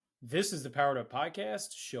This is the Powered Up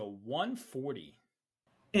Podcast, show 140.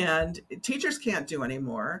 And teachers can't do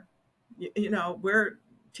anymore. Where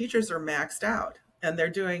teachers are maxed out and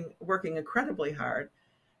they're working incredibly hard,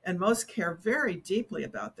 and most care very deeply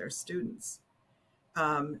about their students.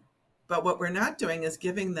 But what we're not doing is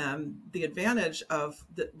giving them the advantage of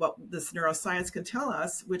what this neuroscience can tell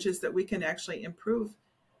us, which is that we can actually improve.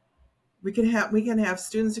 We can have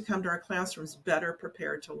students who come to our classrooms better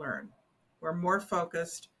prepared to learn. We're more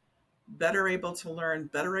focused, better able to learn,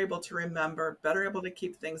 better able to remember, better able to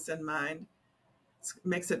keep things in mind. It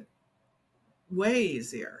makes it way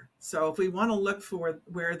easier. So if we want to look for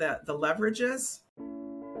where the leverage is.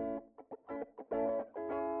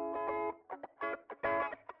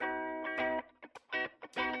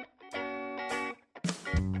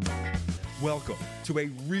 Welcome to a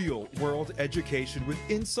real-world education with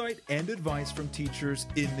insight and advice from teachers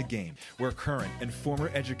in the game, where current and former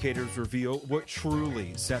educators reveal what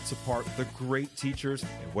truly sets apart the great teachers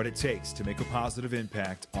and what it takes to make a positive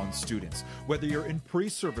impact on students. Whether you're in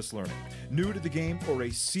pre-service learning, new to the game, or a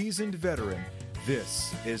seasoned veteran,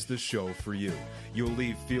 this is the show for you. You'll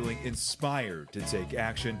leave feeling inspired to take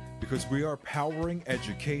action because we are powering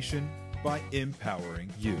education by empowering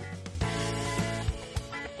you.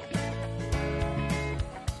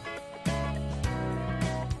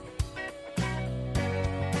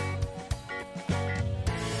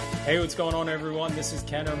 Hey, what's going on, everyone? This is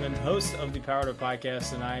Ken Erman, host of the Powered Up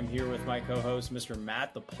Podcast, and I am here with my co-host, Mr.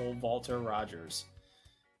 Matt the Pole Vaulter Rogers.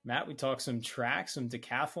 Matt, we talked some track, some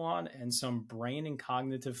decathlon, and some brain and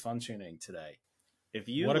cognitive functioning today.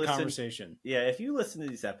 What a conversation. Yeah, if you listen to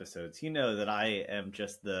these episodes, you know that I am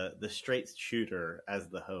just the straight shooter as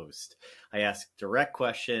the host. I ask direct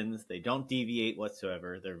questions. They don't deviate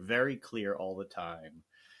whatsoever. They're very clear all the time.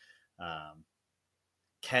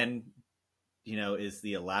 Ken, is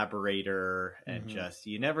the elaborator and just,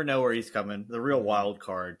 you never know where he's coming. The real wild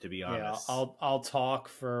card, to be honest. Yeah, I'll talk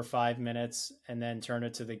for 5 minutes and then turn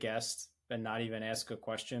it to the guest and not even ask a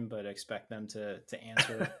question, but expect them to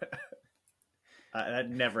answer. That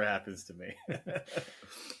never happens to me.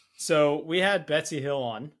 So we had Betsy Hill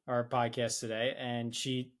on our podcast today, and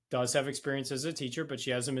she does have experience as a teacher, but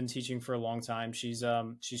she hasn't been teaching for a long time. She's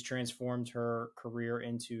transformed her career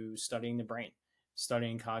into studying the brain,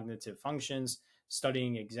 studying cognitive functions,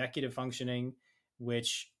 studying executive functioning,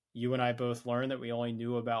 which you and I both learned that we only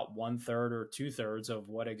knew about 1/3 or 2/3 of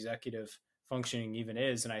what executive functioning even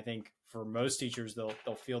is. And I think for most teachers,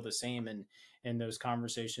 they'll feel the same in those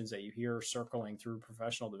conversations that you hear circling through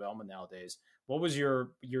professional development nowadays. What was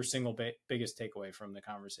your single biggest takeaway from the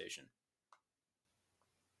conversation?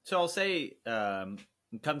 So I'll say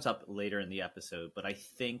it comes up later in the episode, but I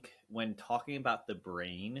think when talking about the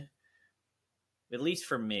brain, at least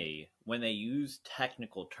for me, when they use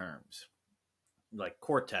technical terms like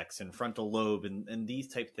cortex and frontal lobe and these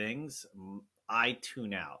type things, I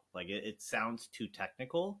tune out. Like it sounds too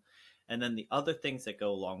technical. And then the other things that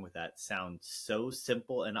go along with that sound so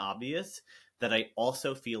simple and obvious that I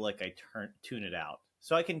also feel like I tune it out.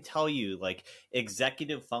 So I can tell you, like,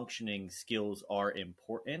 executive functioning skills are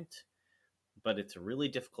important, but it's really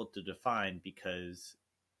difficult to define because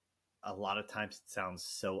a lot of times it sounds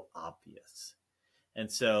so obvious.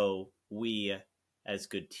 And so we, as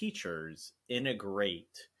good teachers,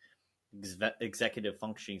 integrate executive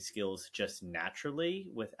functioning skills just naturally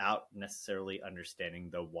without necessarily understanding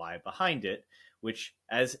the why behind it, which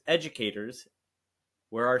as educators,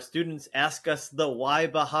 where our students ask us the why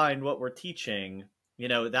behind what we're teaching,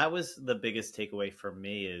 that was the biggest takeaway for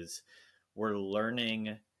me is we're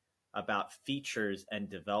learning about features and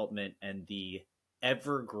development and the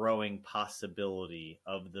ever-growing possibility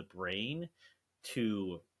of the brain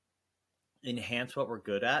to enhance what we're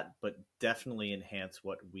good at, but definitely enhance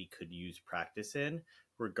what we could use practice in,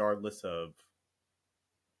 regardless of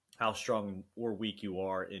how strong or weak you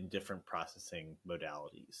are in different processing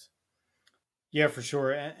modalities. Yeah, for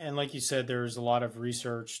sure. And like you said, there's a lot of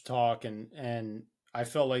research talk, and I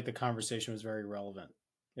felt like the conversation was very relevant.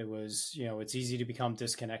 It was, it's easy to become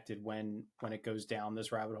disconnected when it goes down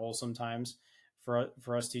this rabbit hole sometimes for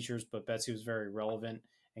us teachers, but Betsy was very relevant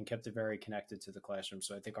and kept it very connected to the classroom.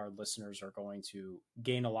 So I think our listeners are going to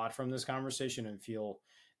gain a lot from this conversation and feel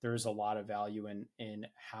there is a lot of value in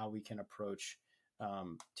how we can approach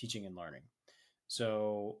teaching and learning.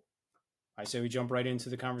 So I say we jump right into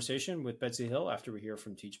the conversation with Betsy Hill after we hear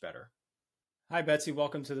from Teach Better. Hi, Betsy.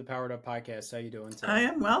 Welcome to the Powered Up Podcast. How you doing today? I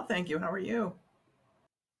am well, thank you. How are you?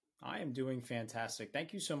 I am doing fantastic.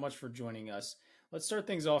 Thank you so much for joining us. Let's start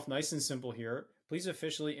things off nice and simple here. Please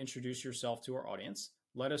officially introduce yourself to our audience.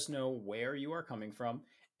 Let us know where you are coming from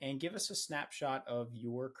and give us a snapshot of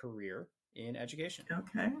your career in education?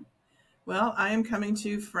 Okay. Well, I am coming to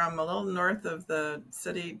you from a little north of the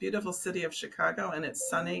city, beautiful city of Chicago, and it's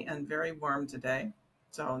sunny and very warm today.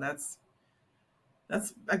 So that's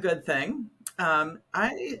a good thing.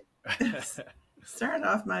 I started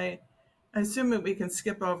off I assume that we can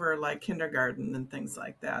skip over like kindergarten and things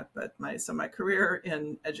like that, but my career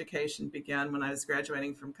in education began when I was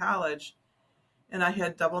graduating from college, and I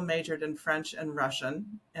had double majored in French and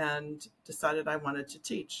Russian and decided I wanted to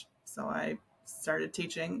teach. So I started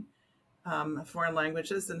teaching foreign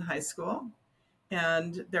languages in high school.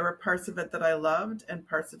 And there were parts of it that I loved and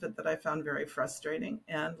parts of it that I found very frustrating.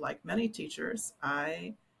 And like many teachers,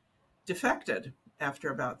 I defected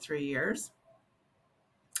after about 3 years.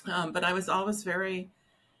 But I was always very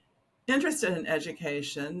interested in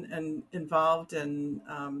education and involved in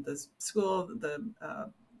the school, the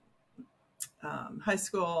high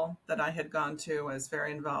school that I had gone to. I was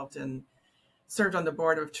very involved in, served on the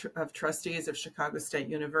board of trustees of Chicago State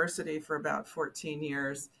University for about 14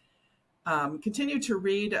 years. Continued to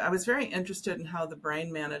read. I was very interested in how the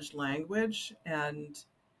brain managed language. And,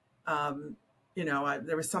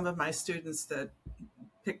 there were some of my students that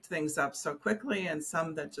picked things up so quickly and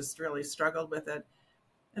some that just really struggled with it.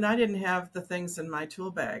 And I didn't have the things in my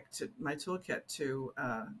toolkit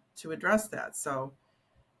to address that. So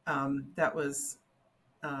that was,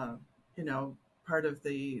 part of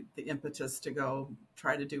the impetus to go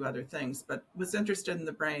try to do other things, but was interested in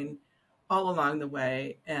the brain all along the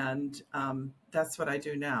way. And that's what I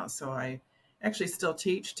do now. So I actually still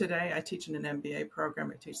teach today. I teach in an MBA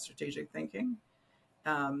program. I teach strategic thinking.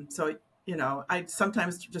 I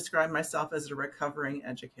sometimes describe myself as a recovering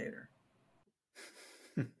educator.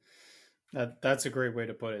 That's a great way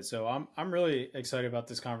to put it. So I'm really excited about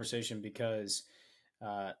this conversation because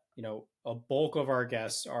a bulk of our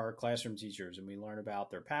guests are classroom teachers, and we learn about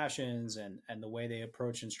their passions and the way they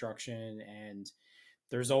approach instruction. And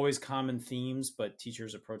there's always common themes, but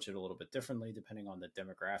teachers approach it a little bit differently depending on the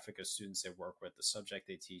demographic of students they work with, the subject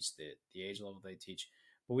they teach, the age level they teach.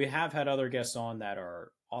 But we have had other guests on that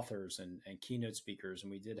are authors and keynote speakers,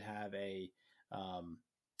 and we did have a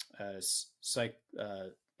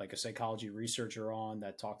psychology researcher on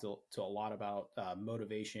that talked to a lot about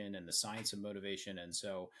motivation and the science of motivation. And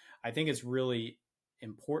so I think it's really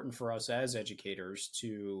important for us as educators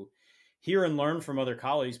to hear and learn from other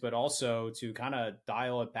colleagues, but also to kind of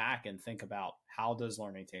dial it back and think about how does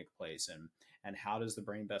learning take place and how does the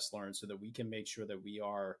brain best learn, so that we can make sure that we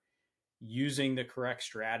are using the correct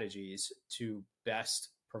strategies to best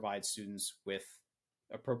provide students with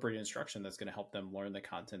appropriate instruction that's going to help them learn the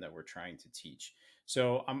content that we're trying to teach.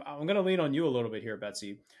 So I'm going to lean on you a little bit here,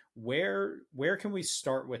 Betsy. Where can we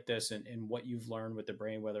start with this and what you've learned with the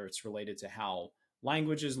brain, whether it's related to how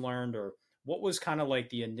language is learned, or what was kind of like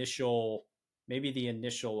the initial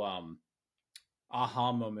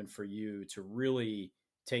aha moment for you to really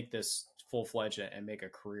take this full-fledged and make a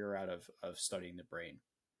career out of studying the brain?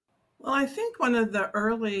 Well, I think one of the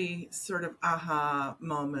early sort of aha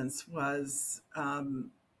moments was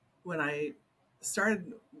when I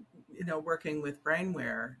started, working with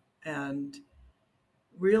brainware and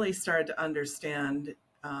really started to understand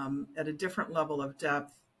at a different level of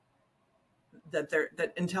depth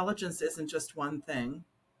that intelligence isn't just one thing.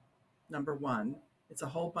 Number one, it's a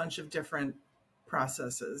whole bunch of different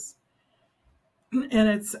processes, and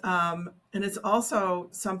it's also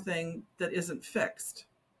something that isn't fixed.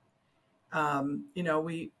 I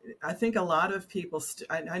think a lot of people,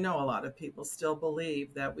 I know a lot of people still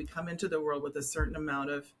believe that we come into the world with a certain amount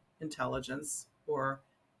of intelligence or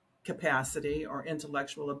capacity or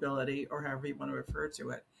intellectual ability, or however you want to refer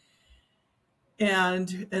to it. And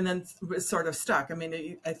then was sort of stuck. I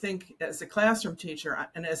mean, I think as a classroom teacher,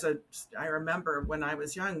 and I remember when I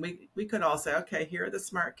was young, we could all say, okay, here are the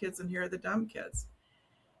smart kids and here are the dumb kids.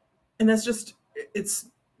 And it's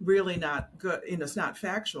really not good. It's not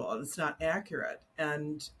factual. It's not accurate.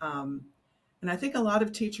 And I think a lot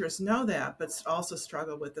of teachers know that, but also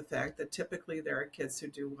struggle with the fact that typically there are kids who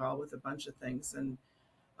do well with a bunch of things and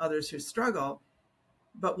others who struggle.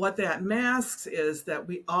 But what that masks is that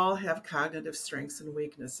we all have cognitive strengths and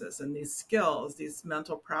weaknesses, and these skills, these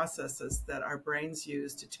mental processes that our brains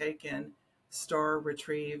use to take in, store,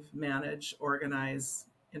 retrieve, manage, organize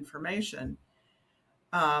information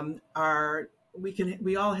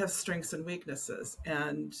we all have strengths and weaknesses.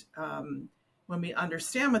 And when we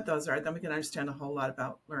understand what those are, then we can understand a whole lot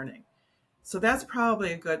about learning. So that's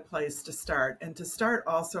probably a good place to start. And to start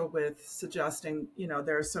also with suggesting,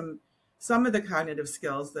 there are some of the cognitive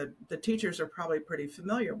skills that the teachers are probably pretty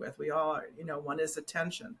familiar with. We all are, one is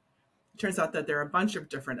attention. It turns out that there are a bunch of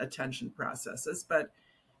different attention processes, but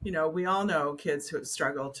We all know kids who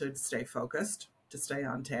struggle to stay focused, to stay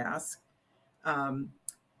on task. Um,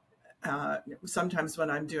 Sometimes when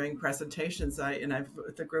I'm doing presentations,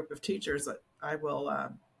 with a group of teachers, I will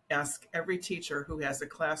ask every teacher who has a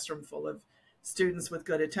classroom full of students with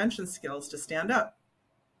good attention skills to stand up.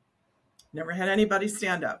 Never had anybody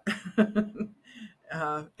stand up. And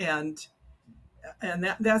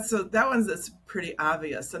that one's pretty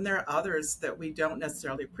obvious. And there are others that we don't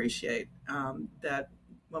necessarily appreciate, that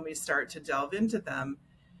when we start to delve into them,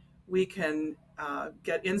 we can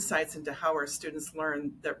get insights into how our students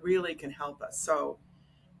learn that really can help us. So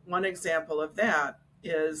one example of that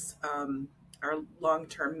is our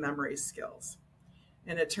long-term memory skills.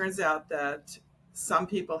 And it turns out that some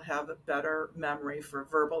people have a better memory for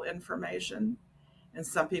verbal information, and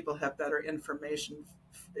some people have better information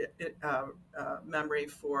memory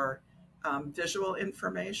for visual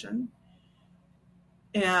information.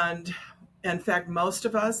 And in fact, most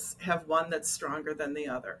of us have one that's stronger than the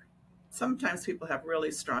other. Sometimes people have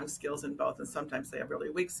really strong skills in both, and sometimes they have really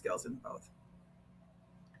weak skills in both.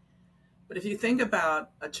 But if you think about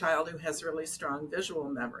a child who has really strong visual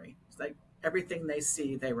memory, it's like everything they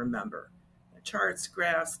see, they remember. The charts,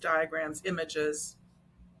 graphs, diagrams, images,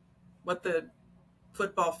 what the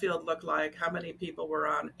football field looked like, how many people were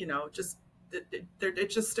on, it just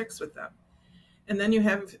sticks with them. And then you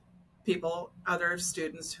have other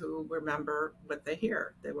students who remember what they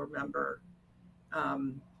hear. They will remember,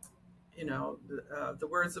 the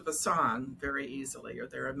words of a song very easily, or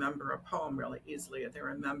they remember a poem really easily, or they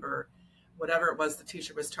remember whatever it was the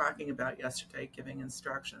teacher was talking about yesterday, giving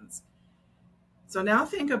instructions. So now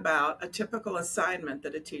think about a typical assignment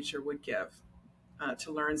that a teacher would give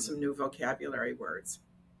to learn some new vocabulary words.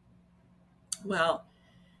 Well,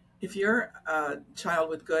 if you're a child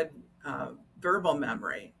with good verbal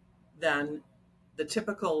memory, then the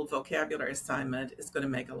typical vocabulary assignment is going to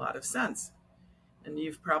make a lot of sense. And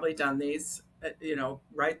you've probably done these,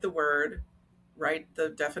 write the word, write the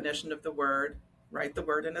definition of the word, write the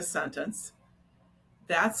word in a sentence.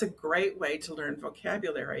 That's a great way to learn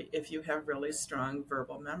vocabulary if you have really strong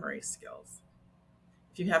verbal memory skills.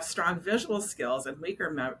 If you have strong visual skills and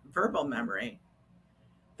weaker verbal memory,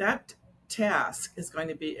 that task is going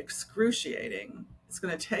to be excruciating. It's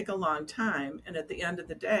going to take a long time. And at the end of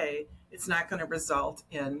the day, it's not going to result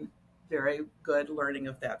in very good learning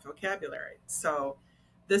of that vocabulary. So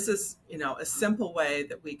this is, a simple way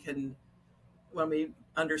that we can, when we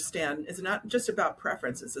understand, it's not just about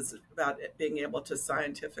preferences, it's about it being able to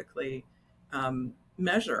scientifically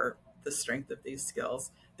measure the strength of these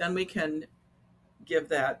skills. Then we can give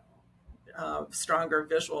that stronger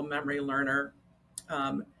visual memory learner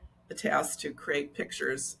the task to create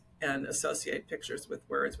pictures and associate pictures with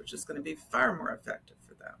words, which is going to be far more effective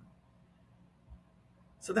for them.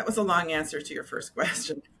 So that was a long answer to your first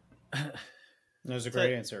question. That was a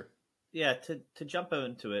great answer. Yeah, to jump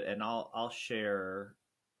into it, and I'll share,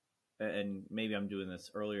 and maybe I'm doing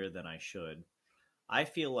this earlier than I should. I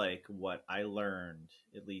feel like what I learned,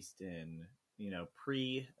 at least in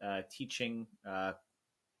pre-teaching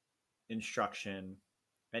instruction,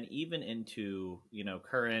 and even into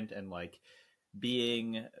current and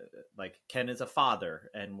being Ken is a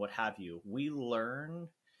father and what have you, we learn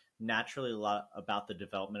naturally a lot about the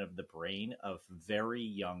development of the brain of very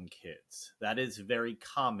young kids. That is very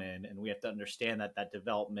common, and we have to understand that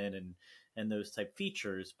development and those type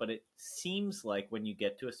features. But it seems like when you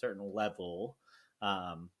get to a certain level,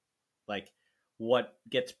 what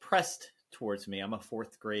gets pressed towards me, I'm a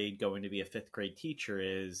fourth grade going to be a fifth grade teacher,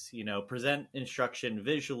 is present instruction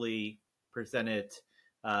visually, present it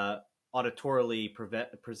auditorily,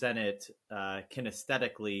 present it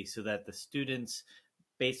kinesthetically, so that the students,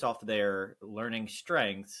 based off their learning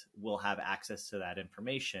strengths, will have access to that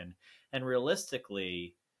information. And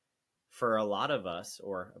realistically, for a lot of us,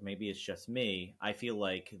 or maybe it's just me, I feel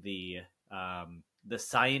like the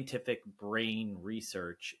scientific brain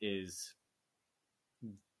research is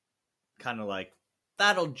kind of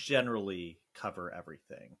that'll generally cover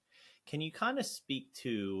everything. Can you kind of speak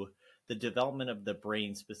to the development of the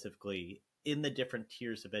brain specifically in the different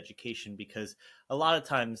tiers of education? Because a lot of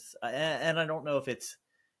times, and I don't know if it's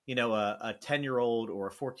a 10-year-old or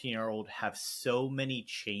a 14-year-old have so many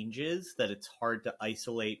changes that it's hard to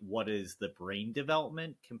isolate what is the brain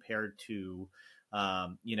development compared to,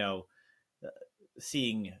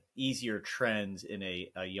 seeing easier trends in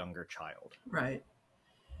a younger child. Right.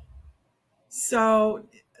 So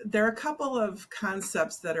there are a couple of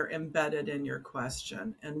concepts that are embedded in your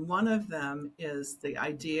question. And one of them is the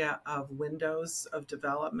idea of windows of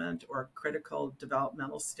development or critical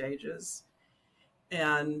developmental stages.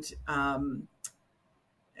 And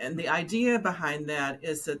And the idea behind that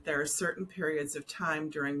is that there are certain periods of time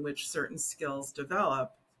during which certain skills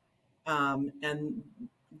develop, and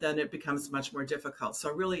then it becomes much more difficult. So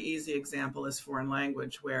a really easy example is foreign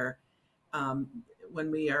language, where when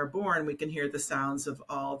we are born, we can hear the sounds of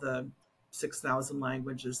all the 6,000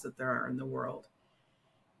 languages that there are in the world.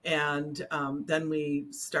 And then we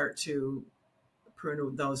start to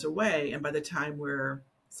prune those away. And by the time we're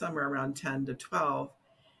somewhere around 10 to 12,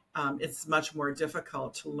 it's much more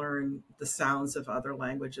difficult to learn the sounds of other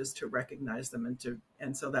languages, to recognize them,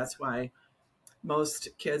 and so that's why most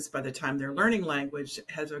kids, by the time they're learning language,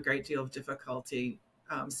 have a great deal of difficulty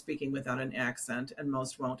speaking without an accent, and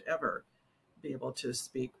most won't ever be able to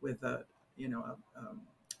speak with a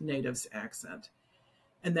native's accent.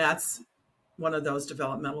 And that's one of those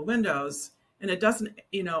developmental windows. And it doesn't,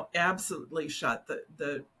 absolutely shut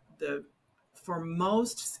the for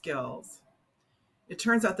most skills. It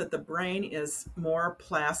turns out that the brain is more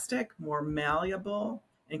plastic, more malleable,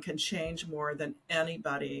 and can change more than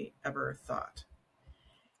anybody ever thought,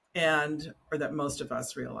 or that most of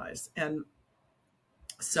us realize. And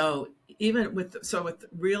so even with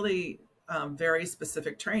really very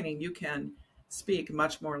specific training, you can speak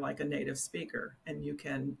much more like a native speaker, and you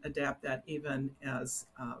can adapt that even as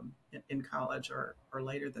in college or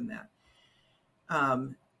later than that.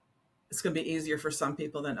 It's going to be easier for some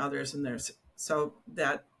people than others, and so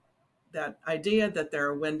that idea that there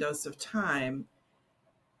are windows of time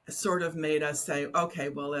sort of made us say, okay,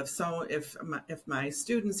 well, if my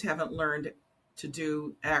students haven't learned to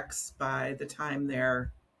do X by the time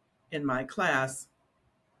they're in my class,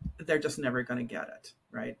 they're just never going to get it,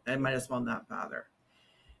 right? I might as well not bother.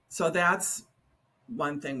 So that's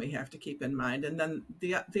one thing we have to keep in mind. And then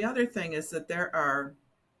the other thing is that there are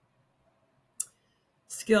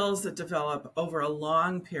skills that develop over a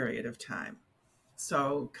long period of time.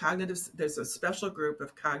 So there's a special group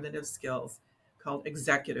of cognitive skills called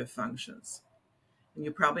executive functions. And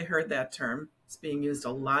you probably heard that term. It's being used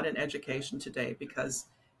a lot in education today because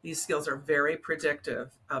these skills are very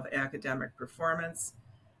predictive of academic performance,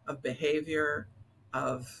 of behavior,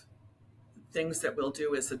 of things that we'll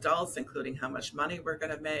do as adults, including how much money we're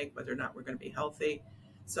going to make, whether or not we're going to be healthy.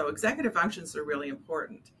 So executive functions are really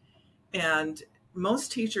important. And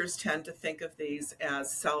most teachers tend to think of these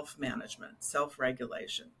as self-management,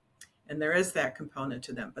 self-regulation. And there is that component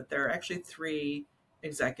to them, but there are actually 3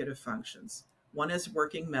 executive functions. One is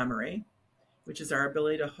working memory, which is our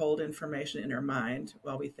ability to hold information in our mind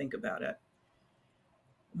while we think about it.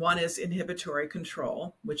 One is inhibitory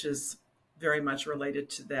control, which is very much related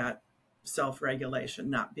to that self-regulation,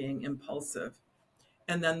 not being impulsive.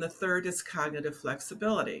 And then the third is cognitive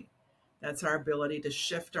flexibility. That's our ability to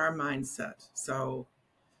shift our mindset. So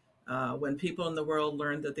when people in the world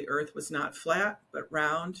learned that the earth was not flat, but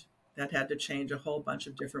round, that had to change a whole bunch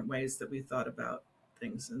of different ways that we thought about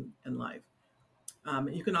things in life.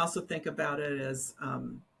 You can also think about it as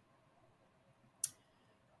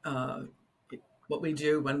what we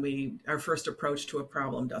do when our first approach to a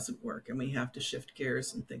problem doesn't work and we have to shift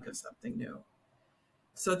gears and think of something new.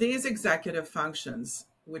 So these executive functions,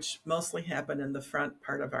 which mostly happen in the front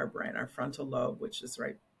part of our brain, our frontal lobe, which is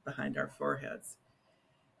right behind our foreheads,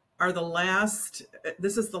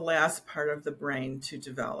 this is the last part of the brain to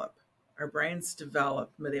develop. Our brains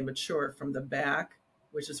develop, they mature from the back,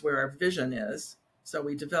 which is where our vision is. So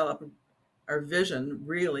we develop our vision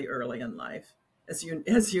really early in life. As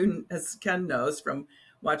Ken knows from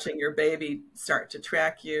watching your baby start to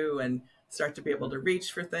track you and start to be able to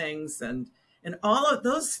reach for things, and all of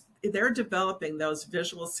those, they're developing those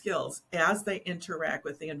visual skills as they interact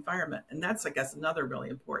with the environment. And that's, I guess, another really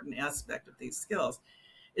important aspect of these skills,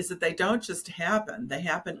 is that they don't just happen. They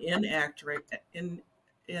happen in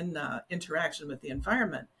interaction with the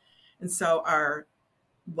environment. And so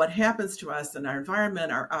what happens to us in our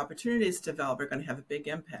environment, our opportunities to develop, are going to have a big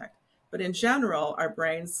impact. But in general, our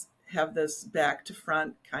brains have this back to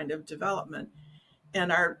front kind of development.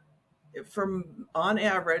 And on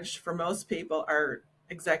average, for most people, our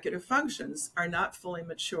executive functions are not fully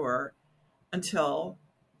mature until,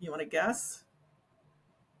 you want to guess?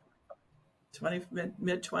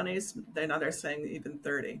 Mid-20s? They're saying even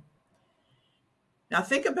 30. Now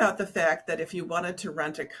think about the fact that if you wanted to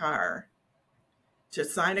rent a car, to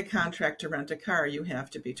sign a contract to rent a car, you have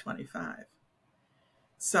to be 25.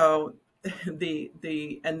 So and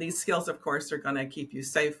these skills, of course, are going to keep you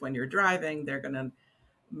safe when you're driving. They're going to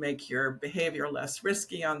make your behavior less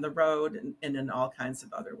risky on the road and in all kinds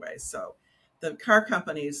of other ways. So the car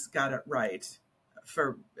companies got it right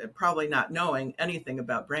for probably not knowing anything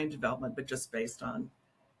about brain development, but just based on,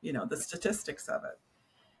 the statistics of it.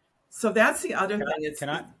 So that's the other thing.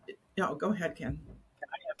 Go ahead, Ken.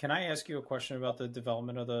 Can I ask you a question about the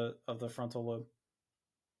development of the frontal lobe?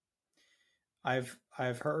 I've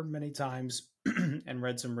heard many times and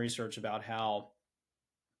read some research about how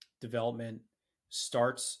development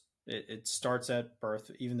starts it starts at birth,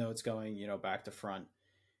 even though it's going, back to front,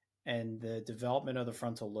 and the development of the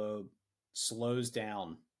frontal lobe slows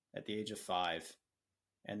down at the age of 5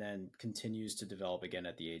 and then continues to develop again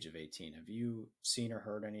at the age of 18. Have you seen or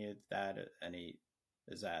heard any of that?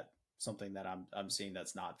 Is that something that I'm seeing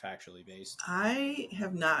that's not factually based? I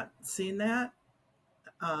have not seen that.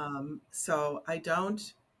 So I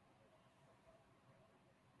don't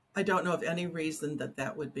know of any reason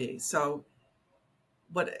that would be. So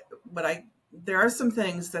there are some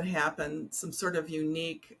things that happen, some sort of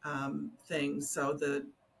unique things. So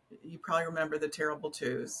you probably remember the terrible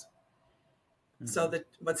twos. Mm-hmm. So that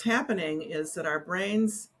what's happening is that our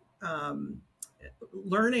brains,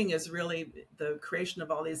 learning is really the creation of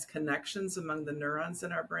all these connections among the neurons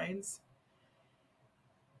in our brains.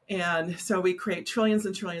 And so we create trillions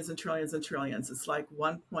and trillions and trillions and trillions. It's like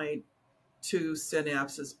 1.2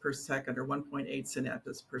 synapses per second or 1.8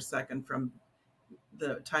 synapses per second from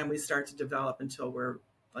the time we start to develop until we're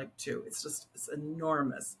like 2. It's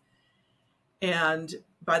enormous. And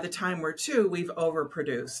by the time we're 2, we've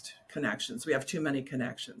overproduced connections. We have too many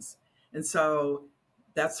connections. And so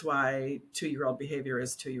that's why 2-year-old behavior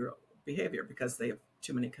is 2-year-old behavior, because they have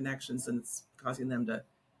too many connections and it's causing them to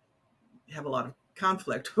have a lot of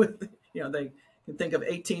conflict with, they can think of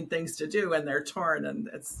 18 things to do and they're torn and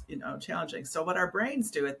it's, challenging. So what our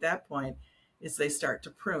brains do at that point is they start to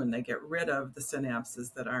prune. They get rid of the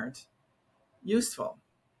synapses that aren't useful.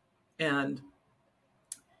 And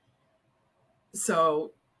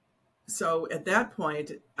so at that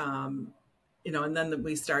point, and then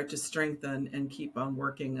we start to strengthen and keep on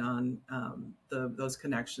working on those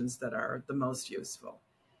connections that are the most useful.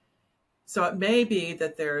 So it may be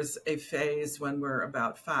that there's a phase when we're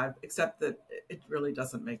about 5, except that it really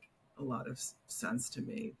doesn't make a lot of sense to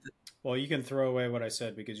me. Well, you can throw away what I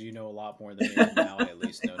said because you know a lot more than me, and now I at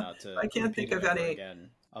least know not to. I can't think of any again,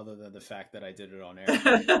 other than the fact that I did it on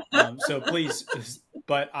air. So please,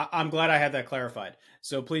 but I'm glad I had that clarified.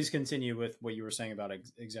 So please continue with what you were saying about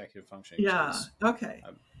executive functioning. Yeah. Okay.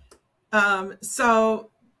 So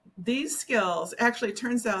these skills, actually, it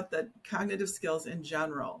turns out that cognitive skills in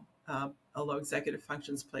general, although executive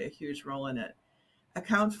functions play a huge role in it,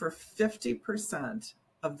 account for 50%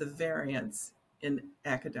 of the variance in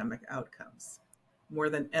academic outcomes, more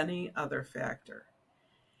than any other factor.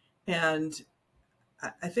 And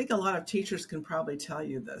I think a lot of teachers can probably tell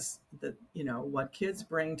you this, that, what kids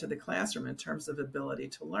bring to the classroom in terms of ability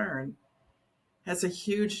to learn has a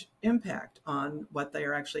huge impact on what they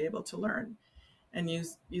are actually able to learn. And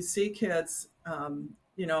you see kids,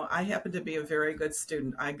 I happen to be a very good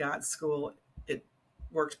student. I got school. It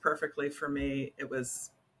worked perfectly for me.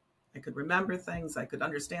 I could remember things. I could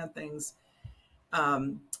understand things.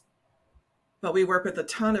 But we work with a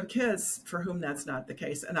ton of kids for whom that's not the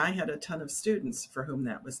case. And I had a ton of students for whom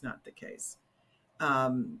that was not the case.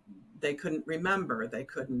 They couldn't remember. They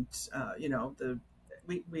couldn't,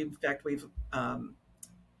 we've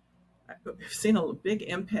seen a big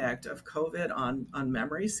impact of COVID on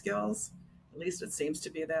memory skills. At least it seems to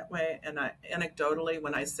be that way. And anecdotally,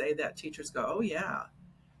 when I say that, teachers go, "Oh yeah."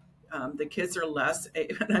 The kids are less,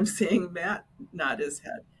 and I'm seeing Matt nod his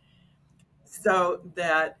head. So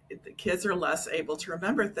that the kids are less able to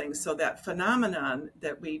remember things. So that phenomenon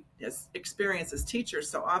that we experience as teachers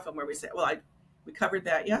so often, where we say, "Well, we covered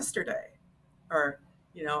that yesterday," or,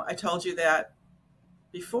 "I told you that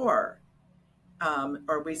before,"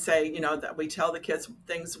 or we say, that we tell the kids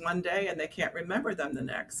things one day and they can't remember them the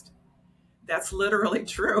next. That's literally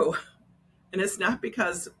true, and it's not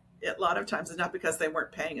because. A lot of times, it's not because they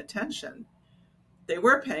weren't paying attention. They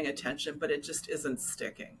were paying attention, but it just isn't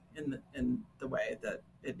sticking in the way that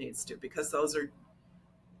it needs to, because those are,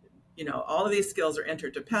 all of these skills are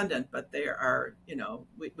interdependent, but they are,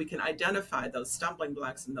 we can identify those stumbling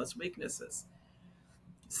blocks and those weaknesses.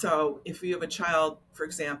 So if you have a child, for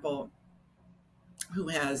example, who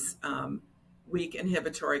has weak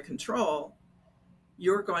inhibitory control,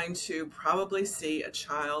 you're going to probably see a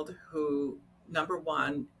child who, number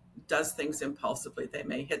one, does things impulsively. They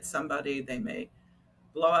may hit somebody. They may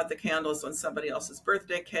blow out the candles on somebody else's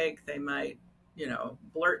birthday cake. They might,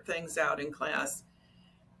 blurt things out in class.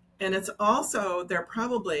 And it's also, they're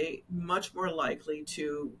probably much more likely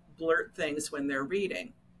to blurt things when they're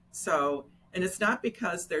reading. So, and it's not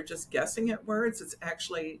because they're just guessing at words. It's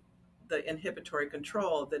actually the inhibitory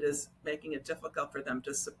control that is making it difficult for them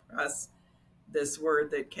to suppress this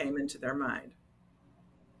word that came into their mind.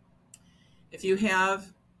 If you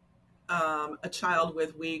have a child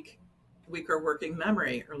with weaker working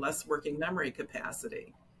memory or less working memory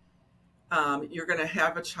capacity. You're going to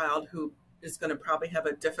have a child who is going to probably have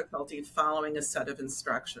a difficulty following a set of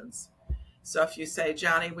instructions. So if you say,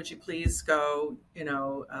 Johnny, would you please go,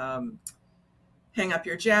 hang up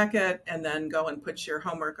your jacket and then go and put your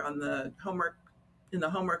homework in the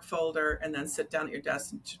homework folder and then sit down at your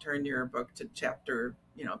desk to turn your book to chapter,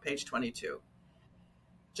 page 22.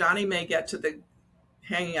 Johnny may get to the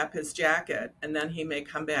hanging up his jacket and then he may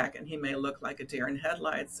come back and he may look like a deer in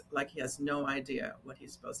headlights, like he has no idea what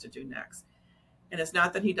he's supposed to do next. And it's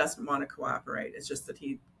not that he doesn't want to cooperate. It's just that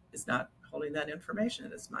he is not holding that information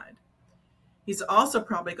in his mind. He's also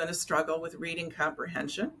probably going to struggle with reading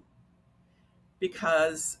comprehension,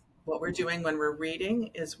 because what we're doing when we're reading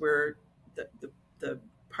is the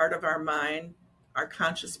part of our mind, our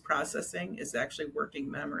conscious processing, is actually working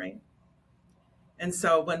memory. And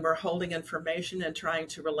so when we're holding information and trying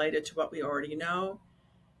to relate it to what we already know,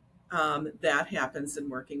 that happens in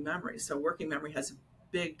working memory. So working memory has a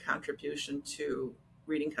big contribution to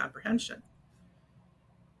reading comprehension.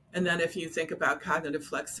 And then if you think about cognitive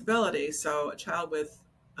flexibility, so a child with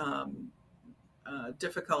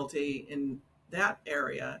difficulty in that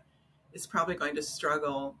area is probably going to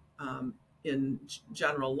struggle in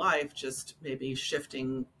general life, just maybe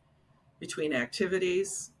shifting between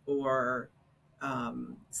activities or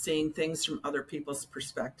seeing things from other people's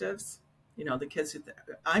perspectives. The kids who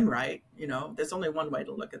I'm right, there's only one way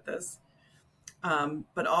to look at this.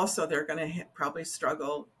 But also they're going to probably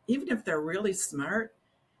struggle, even if they're really smart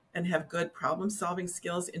and have good problem solving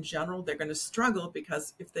skills in general, they're going to struggle,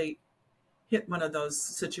 because if they hit one of those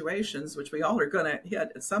situations, which we all are going to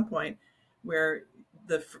hit at some point, where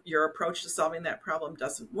your approach to solving that problem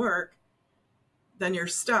doesn't work, then you're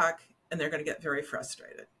stuck and they're going to get very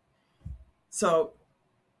frustrated. So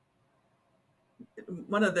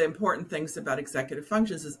one of the important things about executive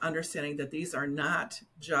functions is understanding that these are not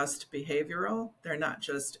just behavioral, they're not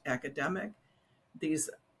just academic.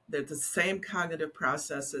 They're the same cognitive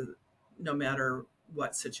processes no matter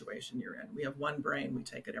what situation you're in. We have one brain, we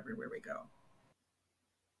take it everywhere we go.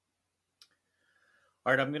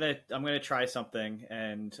 All right, I'm gonna try something,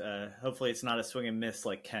 and hopefully it's not a swing and miss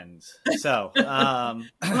like Ken's. So, well,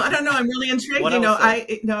 I don't know. I'm really intrigued.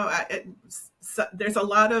 There's a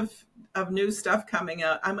lot of new stuff coming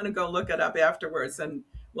out. I'm going to go look it up afterwards, and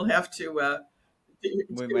we'll have to.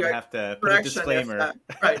 We might have to put a disclaimer,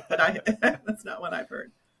 right? But that's not what I've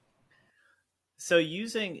heard. So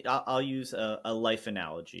I'll use a life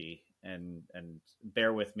analogy, and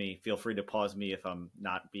bear with me. Feel free to pause me if I'm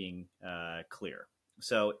not being clear.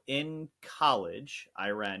 So in college, I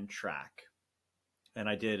ran track, and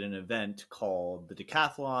I did an event called the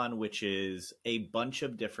Decathlon, which is a bunch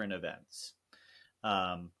of different events.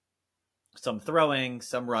 Some throwing,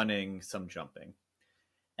 some running, some jumping.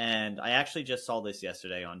 And I actually just saw this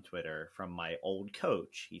yesterday on Twitter from my old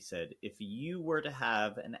coach. He said, if you were to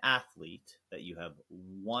have an athlete that you have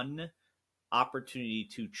one opportunity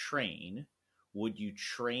to train, would you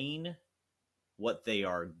train what they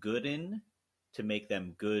are good in to make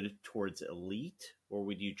them good towards elite, or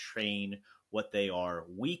would you train what they are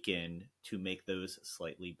weak in to make those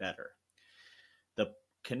slightly better? The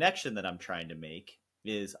connection that I'm trying to make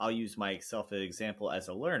is, I'll use myself as an example as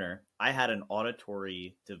a learner. I had an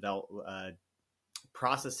auditory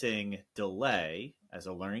processing delay as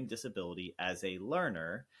a learning disability as a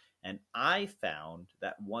learner, and I found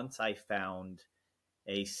that once I found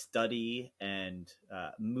a study and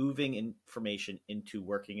moving information into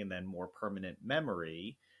working and then more permanent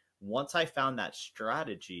memory, once I found that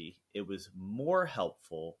strategy, it was more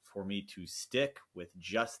helpful for me to stick with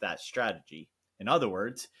just that strategy. In other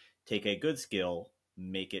words, take a good skill,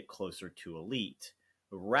 make it closer to elite,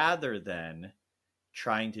 rather than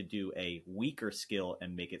trying to do a weaker skill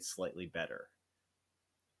and make it slightly better.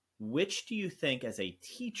 Which do you think, as a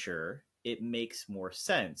teacher, it makes more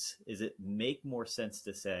sense? Is it make more sense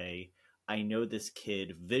to say, I know this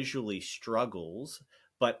kid visually struggles,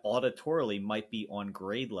 but auditorily might be on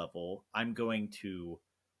grade level. I'm going to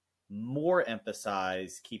more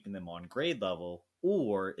emphasize keeping them on grade level?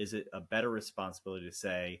 Or is it a better responsibility to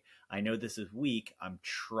say, I know this is weak, I'm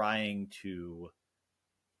trying to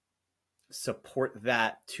support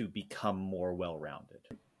that to become more well-rounded?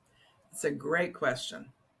 It's a great question.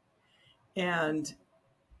 And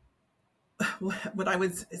what I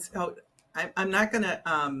would, so I'm not going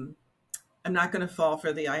to fall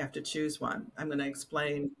for the I have to choose one. I'm going to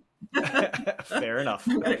explain. Fair enough.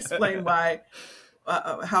 I'm going to explain why,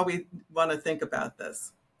 how we want to think about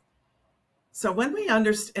this. So when we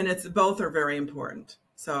understand, and both are very important.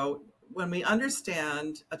 So when we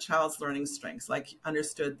understand a child's learning strengths, like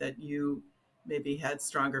understood that you maybe had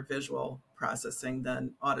stronger visual processing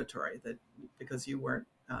than auditory, that because you weren't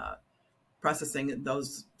processing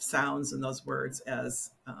those sounds and those words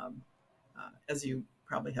as you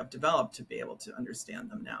probably have developed to be able to understand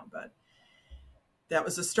them now. But that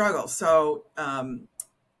was a struggle. So,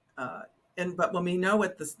 but when we know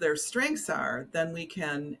what their strengths are, then we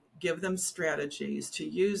can give them strategies to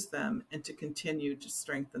use them and to continue to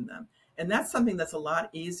strengthen them. And that's something that's a lot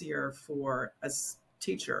easier for a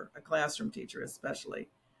teacher, a classroom teacher especially,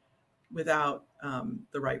 without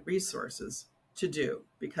the right resources to do,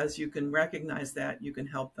 because you can recognize that, you can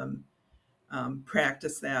help them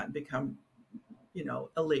practice that and become,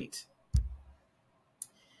 elite.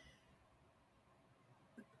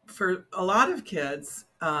 For a lot of kids,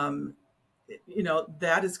 that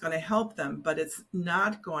is going to help them, but it's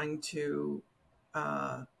not going to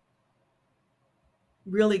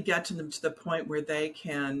really get to them to the point where they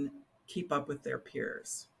can keep up with their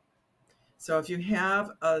peers. So if you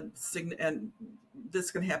have and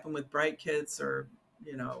this can happen with bright kids, or,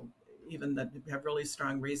 even that have really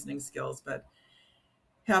strong reasoning skills, but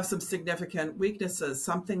have some significant weaknesses,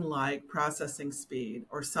 something like processing speed,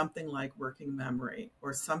 or something like working memory,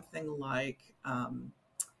 or something like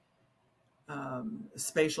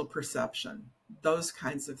spatial perception, those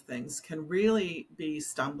kinds of things can really be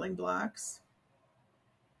stumbling blocks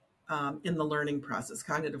in the learning process.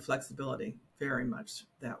 Cognitive flexibility, very much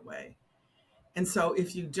that way. And so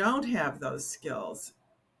if you don't have those skills,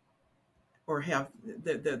 or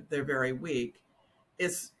they're very weak,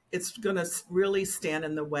 it's going to really stand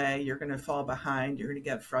in the way. You're going to fall behind. You're going to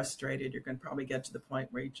get frustrated. You're going to probably get to the point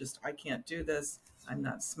where I can't do this. I'm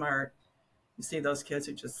not smart. You see those kids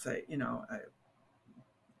who just say,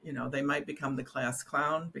 they might become the class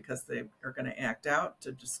clown because they are going to act out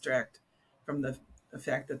to distract from the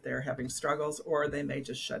fact that they're having struggles, or they may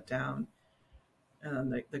just shut down.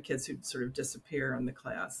 The kids who sort of disappear in the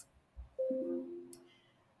class.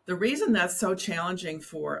 The reason that's so challenging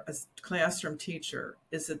for a classroom teacher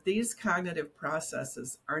is that these cognitive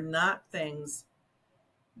processes are not things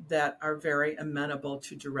that are very amenable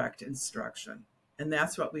to direct instruction. And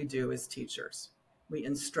that's what we do as teachers. We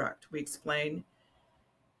instruct, we explain.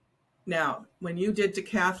 Now, when you did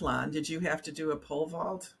decathlon, did you have to do a pole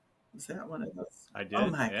vault? Was that one of those? I did. Oh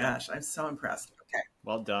my gosh, I'm so impressed. Okay.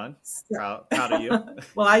 Well done. Proud of you.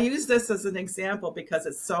 Well, I use this as an example because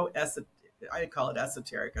it's so I call it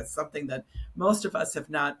esoteric. It's something that most of us have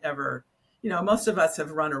not ever, most of us have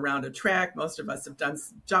run around a track. Most of us have done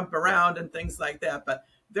jump around and things like that, but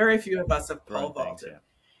very few of us have pole vaulted. Yeah.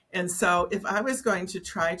 And so if I was going to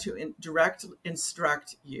try to direct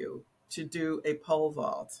instruct you to do a pole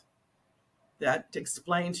vault, that to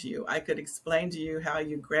explain to you, I could explain to you how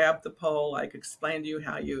you grab the pole. I could explain to you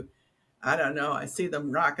how you, I don't know, I see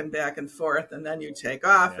them rocking back and forth, and then you take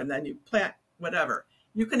off, and then you plant, whatever.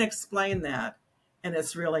 You can explain that, and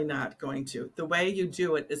it's really not going to. The way you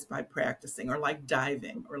do it is by practicing, or like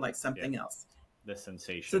diving, or like something else. The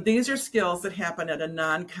sensation. So these are skills that happen at a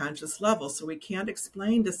non-conscious level. So we can't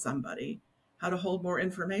explain to somebody how to hold more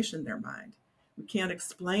information in their mind. We can't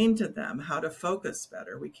explain to them how to focus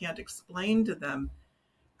better. We can't explain to them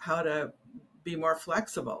how to be more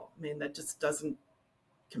flexible. I mean, that just doesn't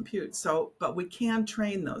compute. So, but we can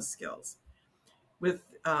train those skills with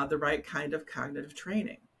the right kind of cognitive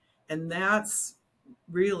training. And that's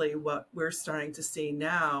really what we're starting to see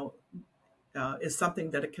now is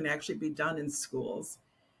something that it can actually be done in schools.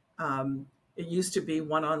 It used to be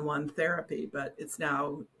one-on-one therapy, but it's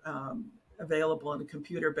now available in a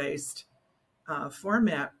computer-based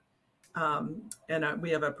format. And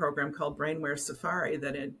we have a program called Brainware Safari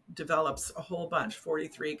that it develops a whole bunch,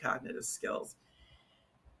 43 cognitive skills.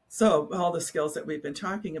 So all the skills that we've been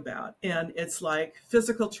talking about, and it's like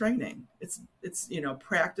physical training. It's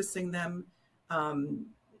practicing them.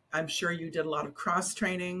 I'm sure you did a lot of cross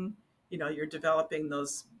training. You're developing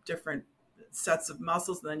those different sets of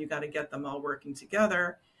muscles, and then you got to get them all working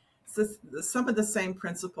together. So some of the same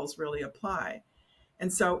principles really apply.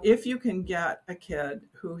 And so if you can get a kid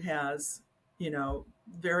who has,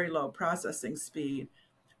 very low processing speed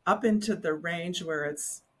up into the range where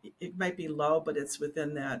it might be low, but it's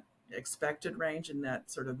within that expected range, in that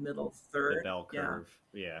sort of middle third. The bell curve.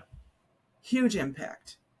 Yeah. Huge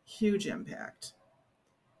impact.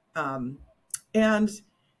 And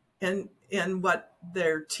what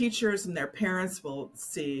their teachers and their parents will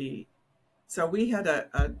see. So we had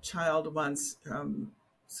a child once,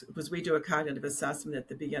 because we do a cognitive assessment at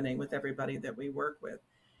the beginning with everybody that we work with.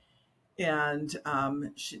 And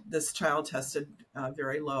this child tested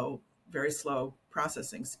very slow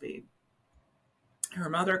processing speed. her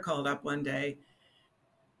mother called up one day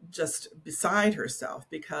just beside herself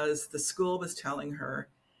because the school was telling her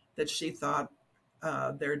that she thought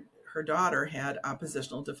her daughter had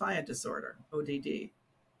oppositional defiant disorder, ODD.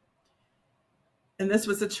 And this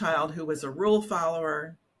was a child who was a rule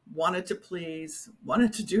follower, wanted to please,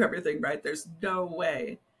 wanted to do everything right. There's no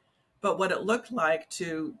way. But what it looked like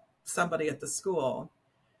to somebody at the school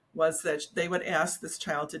was that they would ask this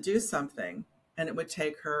child to do something, and it would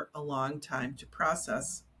take her a long time to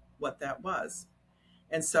process what that was.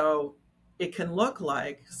 And so it can look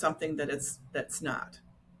like something that's not.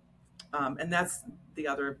 And that's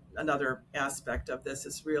another aspect of this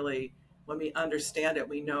is really when we understand it,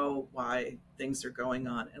 we know why things are going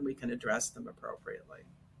on and we can address them appropriately.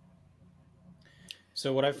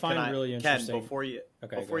 So what I find really interesting, Ken,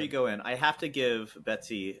 before you go in, I have to give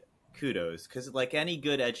Betsy kudos because, like any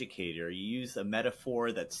good educator, you use a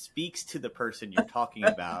metaphor that speaks to the person you're talking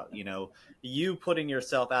about. You know, you putting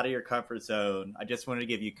yourself out of your comfort zone. I just wanted to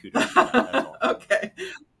give you kudos for that. That's all. Okay.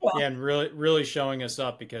 Well, yeah, and really showing us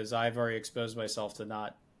up because I've already exposed myself to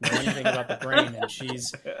not know anything about the brain, and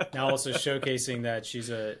she's now also showcasing that she's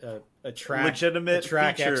a legitimate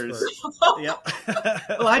track features. expert. Yep.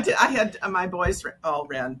 Well, I had my boys all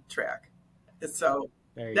ran track, so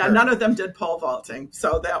None of them did pole vaulting,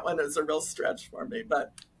 so that one is a real stretch for me.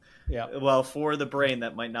 But yeah, well, for the brain,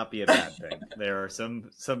 that might not be a bad thing. There are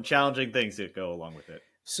some challenging things that go along with it.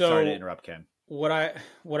 So sorry to interrupt, Ken. What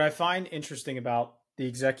I find interesting about the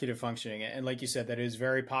executive functioning, and like you said, that is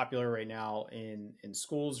very popular right now in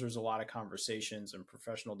schools. There's a lot of conversations and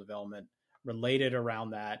professional development related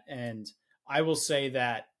around that. And I will say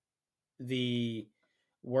that the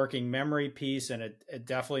working memory piece and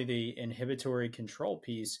definitely the inhibitory control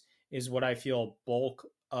piece is what I feel bulk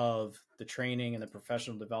of the training and the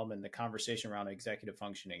professional development and the conversation around executive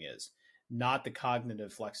functioning is, not the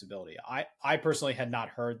cognitive flexibility. I personally had not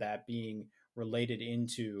heard that being related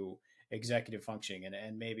into executive functioning,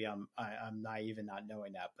 and maybe I'm naive in not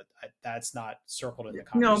knowing that, but that's not circled in the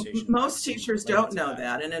conversation. No, most teachers don't know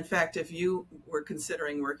that. And in fact, if you were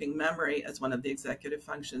considering working memory as one of the executive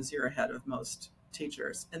functions, you're ahead of most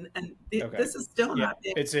teachers. And this is still not.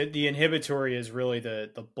 The inhibitory is really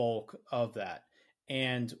the bulk of that.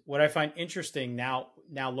 And what I find interesting now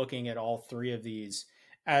looking at all three of these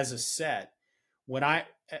as a set, when I,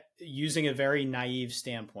 using a very naive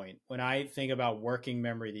standpoint, when I think about working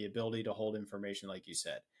memory, the ability to hold information, like you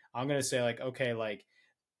said, I'm going to say like, okay, like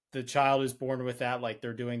the child is born with that, like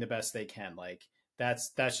they're doing the best they can. Like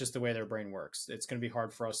that's just the way their brain works. It's going to be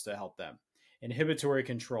hard for us to help them. Inhibitory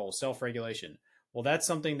control, self-regulation. Well, that's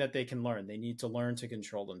something that they can learn. They need to learn to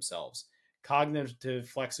control themselves. Cognitive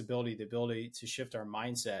flexibility, the ability to shift our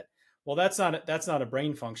mindset. Well, that's not a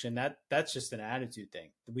brain function. That's just an attitude thing.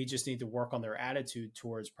 We just need to work on their attitude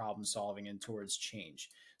towards problem solving and towards change.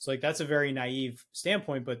 So like that's a very naive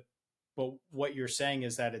standpoint, but what you're saying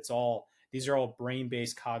is that these are all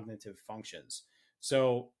brain-based cognitive functions.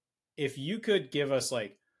 So if you could give us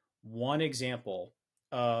like one example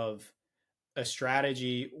of a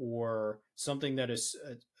strategy or something that a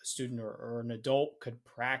student or an adult could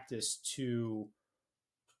practice to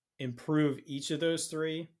improve each of those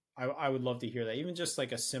three, I would love to hear that. Even just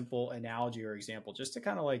like a simple analogy or example, just to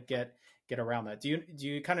kind of like get around that. Do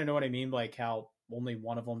you kind of know what I mean? Like how only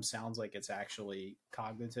one of them sounds like it's actually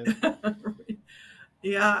cognitive?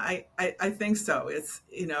 Yeah, I think so. It's,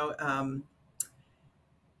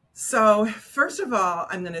 so first of all,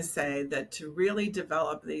 I'm going to say that to really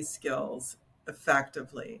develop these skills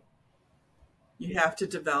effectively, you have to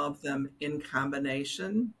develop them in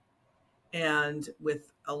combination and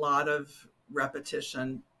with a lot of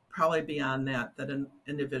repetition, probably beyond that an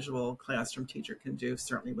individual classroom teacher can do,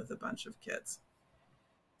 certainly with a bunch of kids.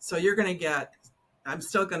 So I'm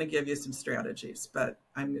still going to give you some strategies, but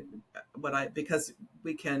because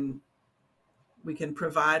we can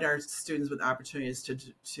provide our students with opportunities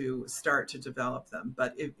to start to develop them.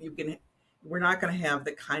 But we're not going to have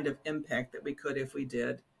the kind of impact that we could if we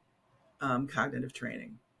did cognitive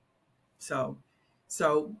training. So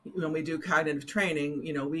when we do cognitive training,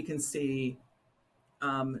 we can see,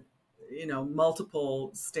 multiple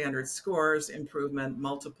standard scores improvement,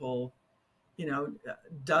 multiple,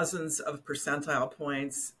 dozens of percentile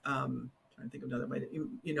points. Trying to think of another way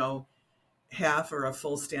to, half or a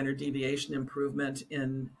full standard deviation improvement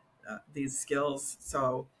in these skills.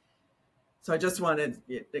 So I just wanted,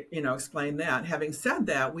 explain that. Having said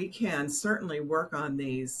that, we can certainly work on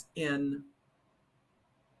these in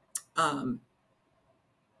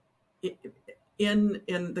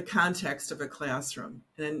the context of a classroom.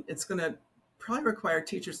 And it's going to probably require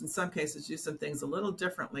teachers in some cases do some things a little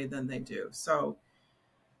differently than they do. So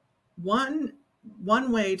one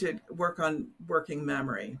one way to work on working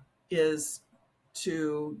memory is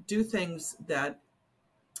to do things that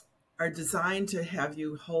are designed to have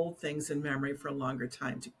you hold things in memory for a longer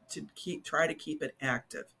time, to try to keep it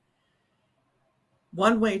active.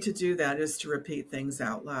 One way to do that is to repeat things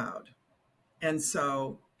out loud. And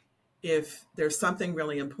so if there's something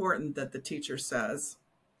really important that the teacher says,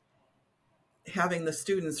 having the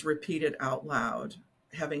students repeat it out loud,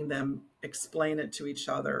 having them explain it to each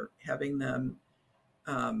other, having them,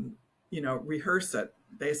 rehearse it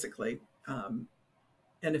basically. And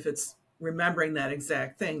if it's remembering that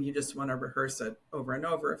exact thing, you just want to rehearse it over and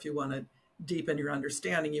over. If you want to deepen your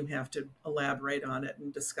understanding, you have to elaborate on it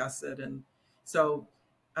and discuss it. And so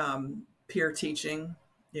peer teaching,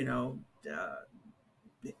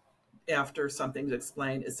 after something's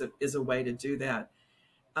explained is a way to do that.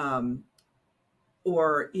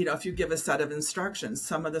 Or, if you give a set of instructions,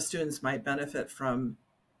 some of the students might benefit from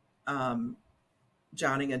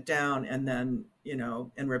jotting it down and then,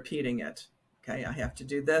 and repeating it. Okay, I have to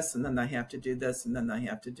do this, and then I have to do this, and then I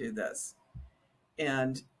have to do this.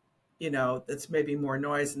 And, it's maybe more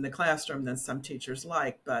noise in the classroom than some teachers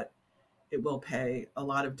like, but it will pay a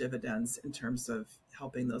lot of dividends in terms of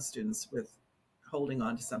helping those students with holding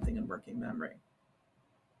on to something in working memory.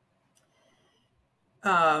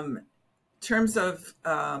 In terms of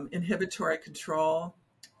inhibitory control,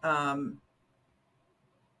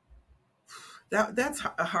 that's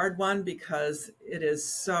a hard one because it is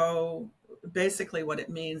so, basically what it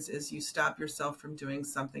means is you stop yourself from doing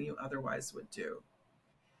something you otherwise would do.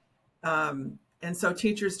 And so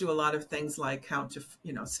teachers do a lot of things like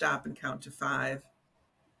stop and count to 5.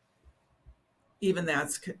 Even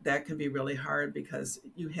that can be really hard because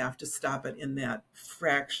you have to stop it in that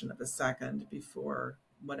fraction of a second before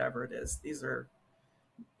whatever it is. These are,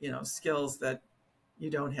 skills that you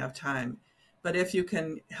don't have time. But if you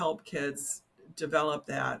can help kids develop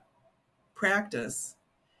that practice,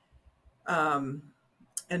 and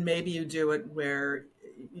maybe you do it where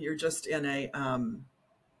you're just in a,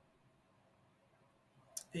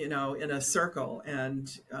 in a circle,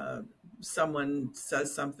 and someone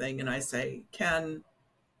says something and I say, Ken,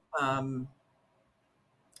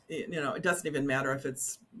 it doesn't even matter if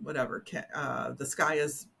it's whatever, the sky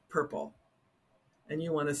is purple. And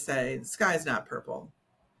you want to say, the sky is not purple.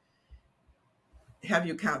 Have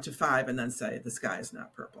you count to 5 and then say, the sky is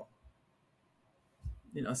not purple.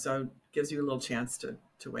 So it gives you a little chance to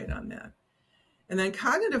wait on that. And then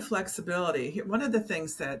cognitive flexibility. One of the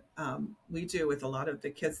things that we do with a lot of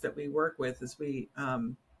the kids that we work with is we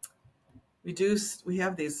have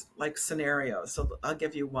these like scenarios. So I'll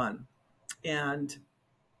give you one. And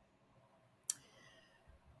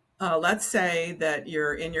let's say that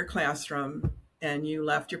you're in your classroom and you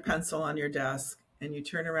left your pencil on your desk, and you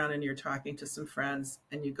turn around and you're talking to some friends,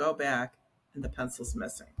 and you go back and the pencil's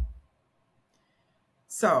missing.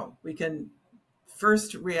 So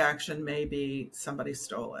first reaction may be somebody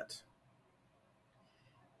stole it.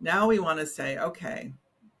 Now we want to say, okay,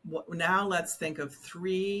 now let's think of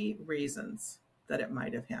 3 reasons that it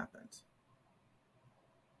might have happened.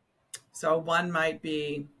 So one might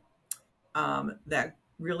be that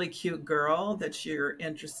really cute girl that you're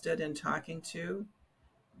interested in talking to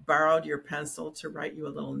borrowed your pencil to write you a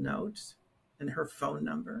little note and her phone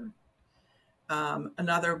number.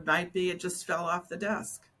 Another might be it just fell off the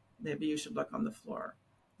desk. Maybe you should look on the floor.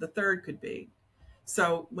 The third could be,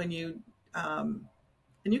 so when you, and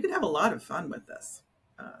you can have a lot of fun with this,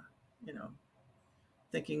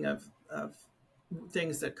 thinking of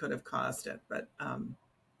things that could have caused it. But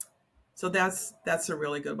so that's a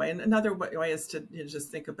really good way. And another way is to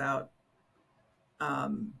just think about,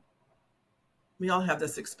 we all have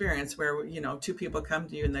this experience where, 2 people come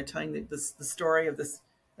to you and they're telling the story of this,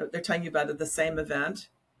 they're telling you about the same event,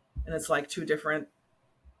 and it's like 2 different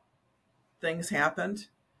things happened.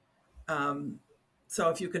 So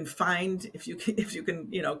if you can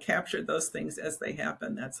capture those things as they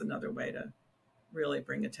happen, that's another way to really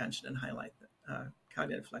bring attention and highlight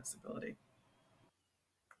cognitive flexibility.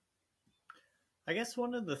 I guess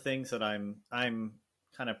one of the things that I'm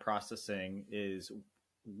kind of processing is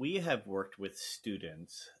we have worked with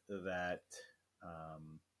students that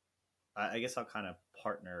I guess I'll kind of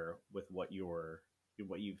partner with what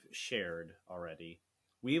you've shared already.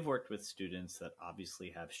 We've worked with students that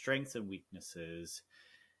obviously have strengths and weaknesses,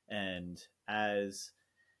 and as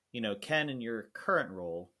Ken, in your current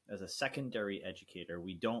role as a secondary educator,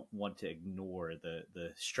 we don't want to ignore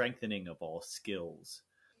the strengthening of all skills.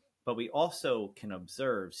 But we also can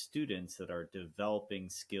observe students that are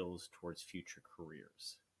developing skills towards future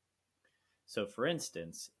careers. So for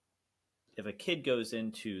instance, if a kid goes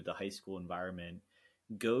into the high school environment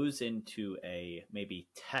goes into a maybe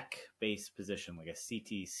tech-based position like a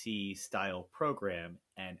CTC style program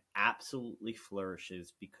and absolutely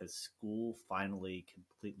flourishes because school finally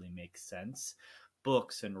completely makes sense.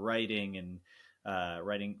 Books and writing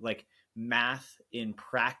writing, like math in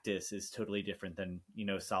practice, is totally different than,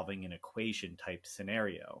 solving an equation type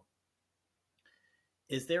scenario.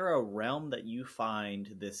 Is there a realm that you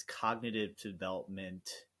find this cognitive development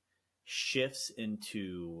shifts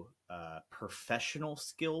into professional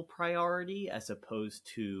skill priority as opposed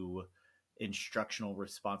to instructional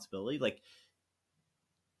responsibility? Like,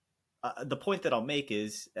 the point that I'll make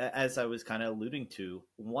is, as I was kind of alluding to,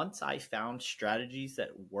 once I found strategies that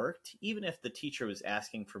worked, even if the teacher was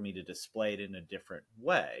asking for me to display it in a different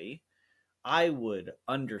way, I would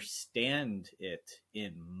understand it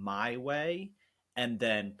in my way and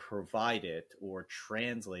then provide it or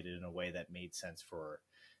translate it in a way that made sense for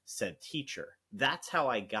said teacher. That's how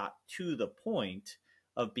I got to the point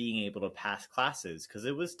of being able to pass classes, because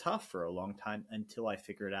it was tough for a long time until I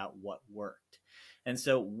figured out what worked. And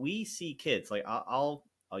so we see kids like, I'll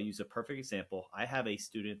use a perfect example. I have a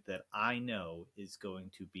student that I know is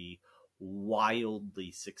going to be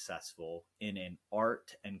wildly successful in an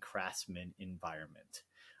art and craftsman environment.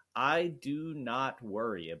 I do not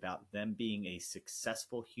worry about them being a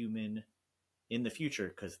successful human in the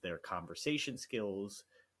future because their conversation skills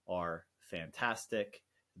are fantastic.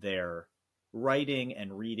 Their writing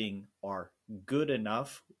and reading are good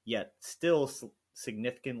enough, yet still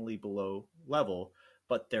significantly below level,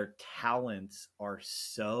 but their talents are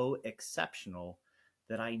so exceptional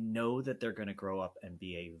that I know that they're going to grow up and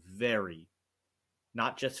be a very,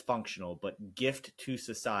 not just functional, but gift to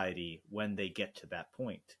society when they get to that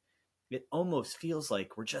point. It almost feels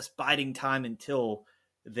like we're just biding time until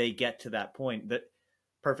they get to that point. That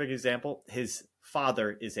perfect example, his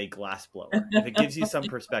father is a glassblower. If it gives you some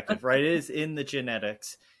perspective, right? It is in the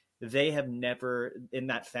genetics. They have never, in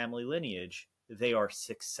that family lineage, they are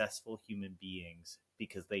successful human beings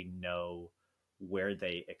because they know where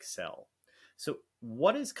they excel. So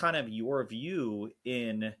what is kind of your view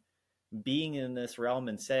in being in this realm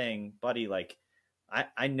and saying, buddy, like,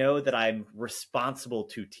 I know that I'm responsible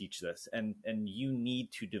to teach this, and you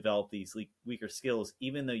need to develop these weaker skills,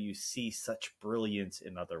 even though you see such brilliance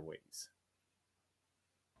in other ways?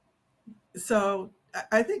 So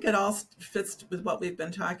I think it all fits with what we've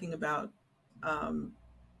been talking about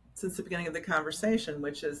since the beginning of the conversation,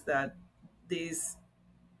 which is that these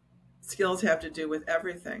skills have to do with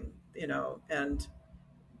everything, and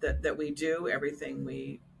that we do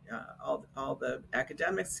everything all the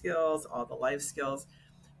academic skills, all the life skills.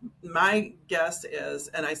 My guess is,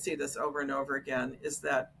 and I see this over and over again, is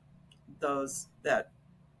that that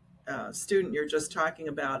student you're just talking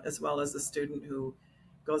about, as well as the student who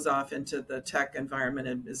goes off into the tech environment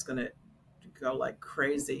and is going to go like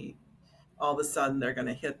crazy, all of a sudden they're going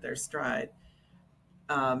to hit their stride.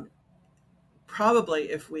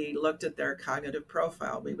 Probably if we looked at their cognitive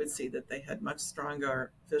profile, we would see that they had much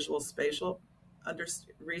stronger visual spatial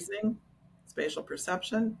reasoning, spatial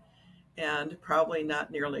perception, and probably not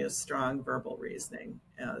nearly as strong verbal reasoning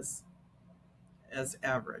as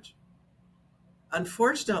average.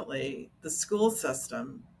 Unfortunately, the school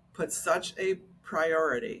system puts such a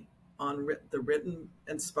priority on the written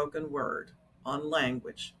and spoken word, on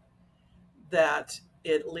language, that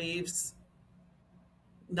it leaves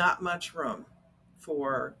not much room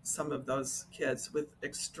for some of those kids with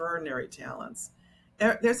extraordinary talents.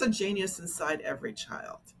 There's a genius inside every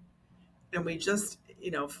child. And we just,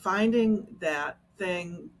 finding that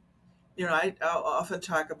thing, I'll often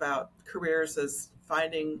talk about careers as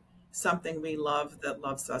finding something we love that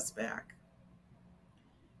loves us back.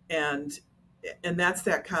 And that's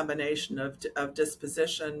that combination of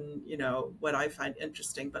disposition, what I find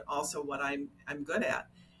interesting, but also what I'm good at.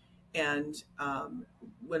 And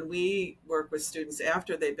when we work with students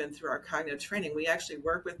after they've been through our cognitive training, we actually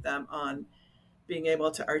work with them on being able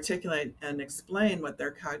to articulate and explain what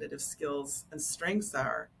their cognitive skills and strengths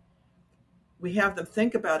are. We have them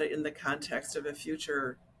think about it in the context of a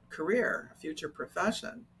future career, a future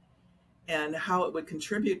profession, and how it would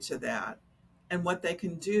contribute to that, and what they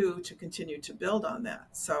can do to continue to build on that.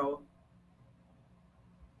 So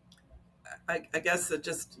I guess that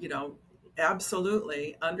just,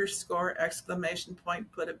 absolutely, underscore, exclamation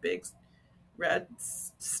point, put a big red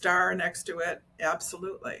star next to it.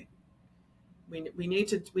 Absolutely. We need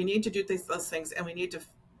to do those things, and we need to,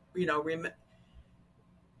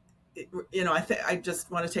 I just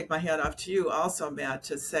want to take my hat off to you also, Matt,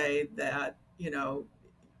 to say that,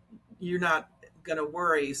 you're not going to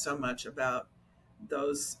worry so much about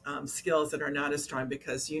those skills that are not as strong,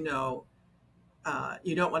 because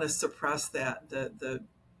you don't want to suppress that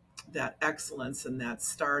excellence and that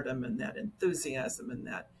stardom and that enthusiasm and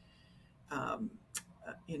that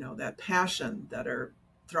that passion that are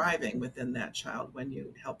thriving within that child when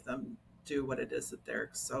you help them do what it is that they're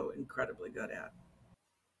so incredibly good at.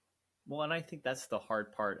 Well, and I think that's the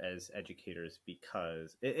hard part as educators,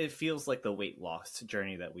 because it feels like the weight loss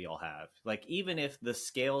journey that we all have. Like, even if the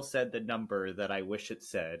scale said the number that I wish it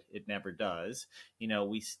said, it never does.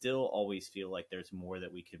 We still always feel like there's more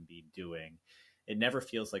that we can be doing. It never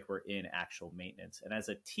feels like we're in actual maintenance. And as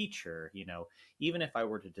a teacher, even if I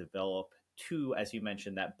were to develop to, as you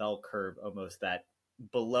mentioned, that bell curve, almost that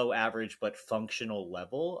below average but functional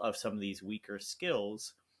level of some of these weaker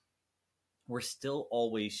skills, we're still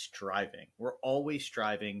always striving. We're always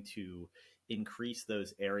striving to increase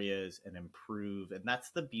those areas and improve. And that's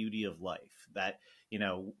the beauty of life, that,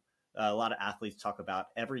 a lot of athletes talk about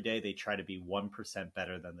every day they try to be 1%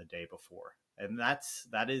 better than the day before. And that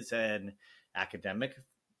is an academic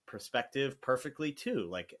perspective perfectly too.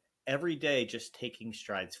 Like, every day just taking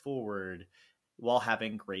strides forward while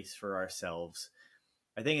having grace for ourselves.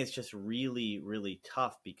 I think it's just really, really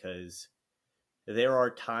tough, because there are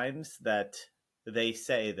times that they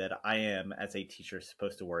say that I am, as a teacher,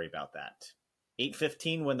 supposed to worry about that.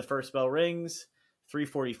 8:15 when the first bell rings,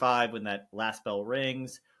 3:45 when that last bell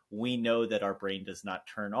rings, we know that our brain does not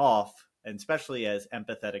turn off, and especially as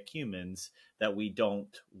empathetic humans, that we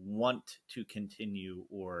don't want to continue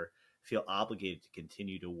or feel obligated to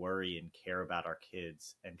continue to worry and care about our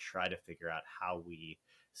kids and try to figure out how we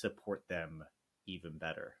support them even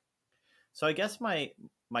better. So I guess my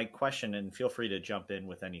question, and feel free to jump in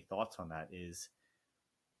with any thoughts on that, is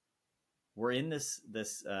we're in this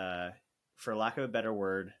for lack of a better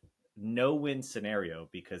word, no-win scenario,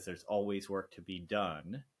 because there's always work to be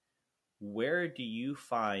done. Where do you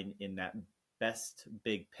find in that best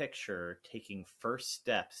big picture taking first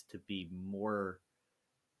steps to be more,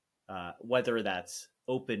 whether that's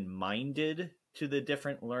open-minded to the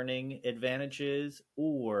different learning advantages,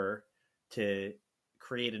 or to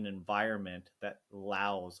create an environment that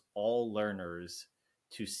allows all learners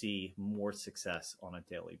to see more success on a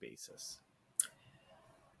daily basis?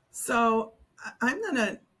 So I'm going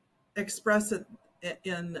to express it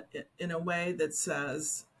in a way that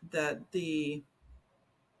says that the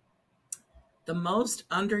most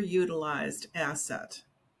underutilized asset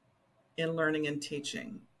in learning and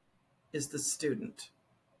teaching is the student.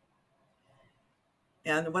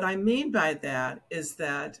 And what I mean by that is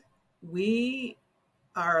that we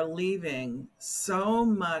are leaving so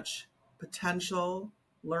much potential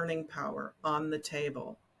learning power on the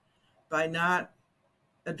table by not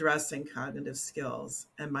addressing cognitive skills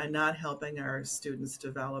and by not helping our students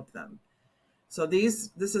develop them. So this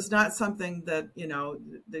is not something that,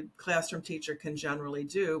 the classroom teacher can generally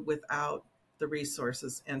do without the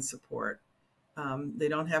resources and support. They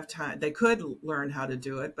don't have time. They could learn how to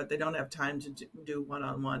do it, but they don't have time to do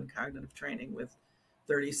one-on-one cognitive training with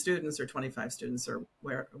 30 students or 25 students or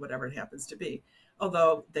whatever it happens to be.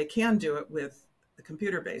 Although they can do it with the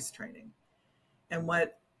computer-based training. And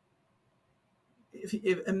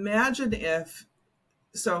imagine if,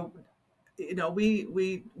 so,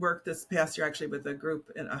 we worked this past year actually with a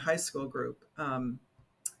group, in a high school group,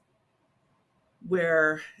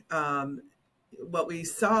 where what we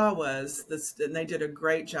saw was this, and they did a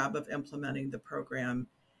great job of implementing the program.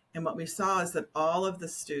 And what we saw is that all of the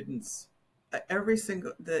students, every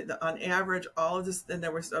single, on average, all of this, and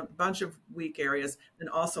there was a bunch of weak areas and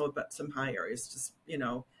also some high areas,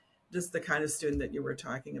 just the kind of student that you were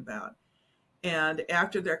talking about. And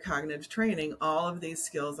after their cognitive training, all of these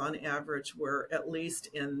skills on average were at least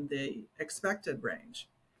in the expected range.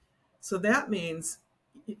 So that means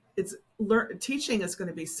teaching is going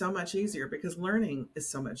to be so much easier because learning is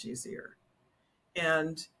so much easier.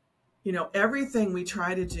 And, everything we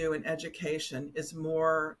try to do in education has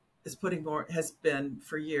been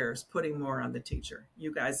for years, putting more on the teacher.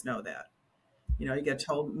 You guys know that. You get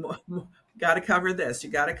told, got to cover this, you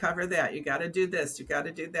got to cover that, you got to do this, you got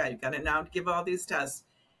to do that, you got to now give all these tests.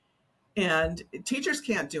 And teachers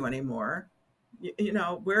can't do anymore.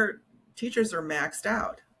 Teachers are maxed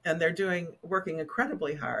out and they're working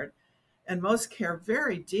incredibly hard, and most care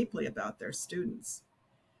very deeply about their students.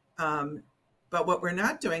 But what we're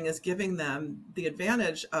not doing is giving them the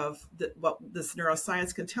advantage of what this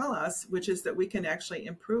neuroscience can tell us, which is that we can actually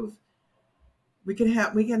improve. We can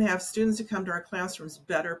have students who come to our classrooms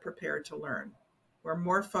better prepared to learn. We're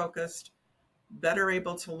more focused, better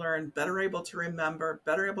able to learn, better able to remember,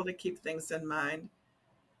 better able to keep things in mind.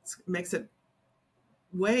 It makes it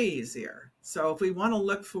way easier. So if we want to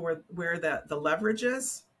look for where the leverage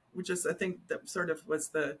is, which is, I think, that sort of was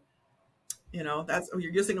the That's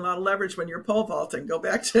you're using a lot of leverage when you're pole vaulting. Go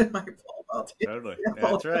back to my pole vaulting. Totally.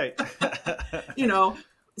 That's right.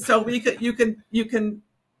 So you can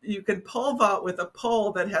pole vault with a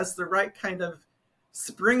pole that has the right kind of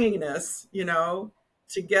springiness,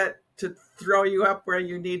 to throw you up where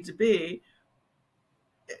you need to be.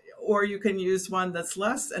 Or you can use one that's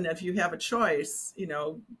less. And if you have a choice,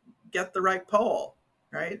 get the right pole,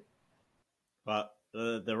 right? Well,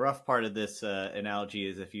 the rough part of this analogy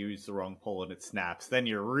is if you use the wrong pole and it snaps, then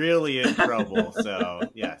you're really in trouble. So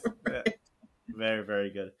yes, very, very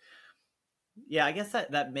good. Yeah, I guess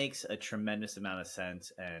that makes a tremendous amount of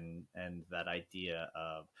sense, and that idea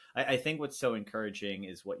of I think what's so encouraging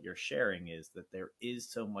is what you're sharing is that there is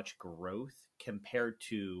so much growth compared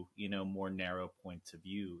to more narrow points of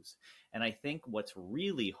views. And I think what's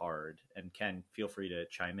really hard, and Ken, feel free to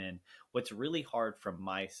chime in, what's really hard from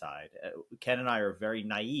my side, Ken and I are very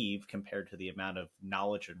naive compared to the amount of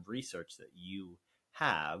knowledge and research that you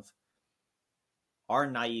have. Our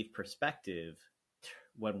naive perspective,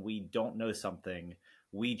 when we don't know something,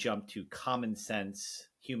 we jump to common sense,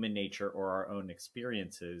 human nature, or our own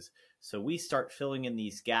experiences. So we start filling in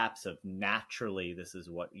these gaps of naturally, this is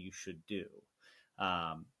what you should do.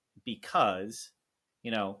 Because,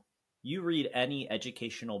 you read any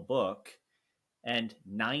educational book and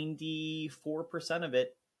 94% of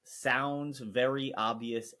it sounds very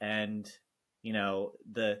obvious. And,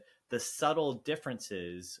 the subtle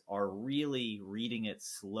differences are really reading it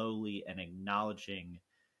slowly and acknowledging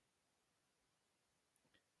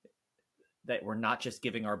that we're not just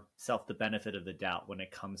giving ourselves the benefit of the doubt when it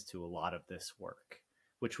comes to a lot of this work,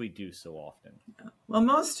 which we do so often. Well,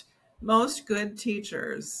 most good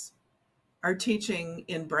teachers are teaching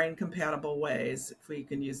in brain compatible ways, if we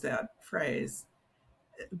can use that phrase,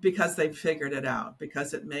 because they've figured it out,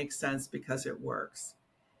 because it makes sense, because it works.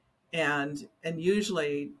 And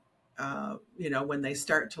usually, when they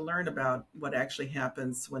start to learn about what actually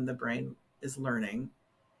happens when the brain is learning,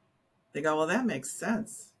 they go, well, that makes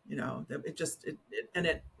sense.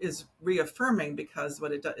 It is reaffirming because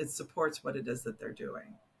it supports what it is that they're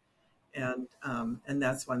doing. And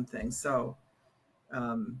that's one thing. So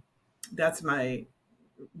that's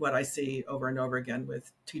what I see over and over again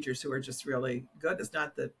with teachers who are just really good. It's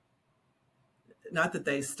not that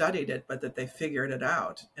they studied it, but that they figured it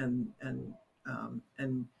out. And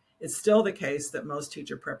it's still the case that most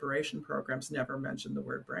teacher preparation programs never mention the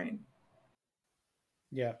word brain.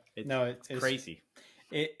 Yeah, it's crazy.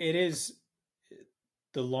 It is.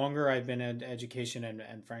 The longer I've been in education,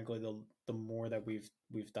 and frankly, the more that we've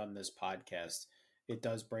done this podcast, it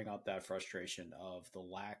does bring up that frustration of the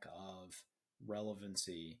lack of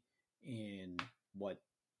relevancy in what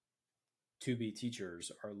to-be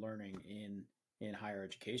teachers are learning in higher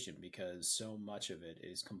education, because so much of it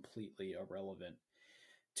is completely irrelevant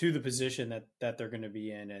to the position that they're going to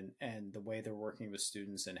be in, and the way they're working with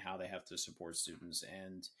students and how they have to support students.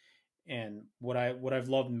 And what I've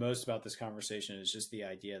loved most about this conversation is just the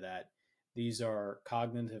idea that these are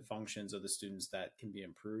cognitive functions of the students that can be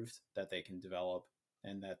improved, that they can develop,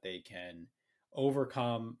 and that they can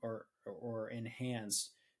overcome or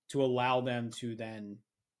enhance to allow them to then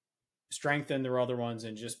strengthen their other ones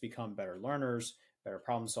and just become better learners, better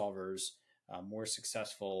problem solvers, more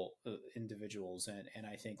successful individuals. And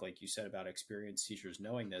I think, like you said about experienced teachers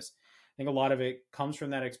knowing this, I think a lot of it comes from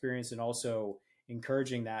that experience and also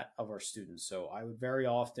encouraging that of our students. So I would very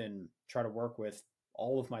often try to work with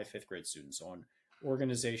all of my fifth grade students on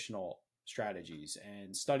organizational strategies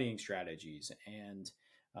and studying strategies and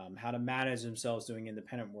how to manage themselves doing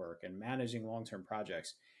independent work and managing long-term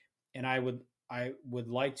projects. And I would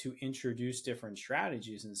like to introduce different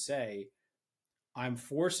strategies and say, I'm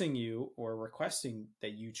forcing you or requesting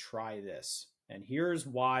that you try this. And here's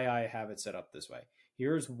why I have it set up this way.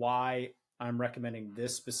 Here's why I'm recommending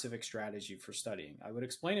this specific strategy for studying. I would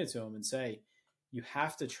explain it to them and say, you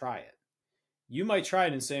have to try it. You might try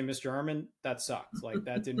it and say, Mr. Herman, that sucked. Like,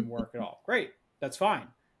 that didn't work at all. Great. That's fine.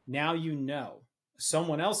 Now you know.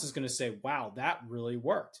 Someone else is going to say, wow, that really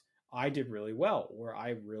worked. I did really well, or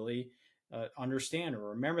I really understand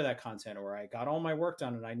or remember that content, or I got all my work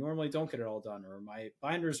done and I normally don't get it all done, or my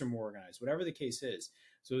binders are more organized, whatever the case is.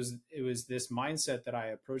 So it was this mindset that I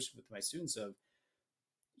approached with my students of,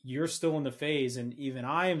 you're still in the phase, and even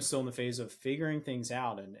I am still in the phase of figuring things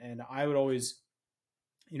out. And I would always,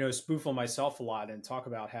 spoof on myself a lot and talk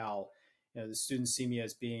about how, the students see me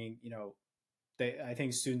as being, I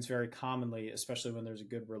think students very commonly, especially when there's a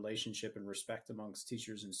good relationship and respect amongst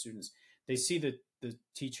teachers and students, they see the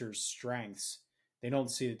teacher's strengths. They don't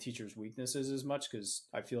see the teacher's weaknesses as much, because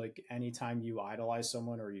I feel like anytime you idolize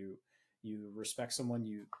someone or you respect someone,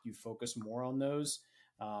 you focus more on those.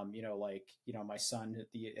 My son,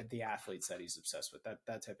 the athletes that he's obsessed with,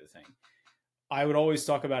 that type of thing. I would always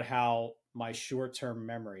talk about how my short-term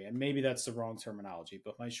memory, and maybe that's the wrong terminology,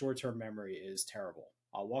 but my short-term memory is terrible.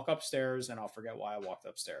 I'll walk upstairs and I'll forget why I walked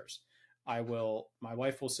upstairs. My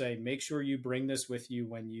wife will say, make sure you bring this with you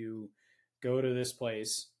when you go to this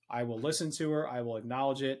place. I will listen to her. I will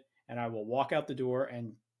acknowledge it. And I will walk out the door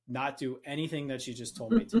and not do anything that she just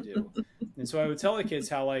told me to do. And so I would tell the kids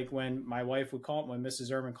how, like, when my wife would call, when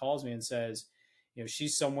Mrs. Urban calls me and says,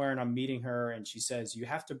 she's somewhere and I'm meeting her and she says, you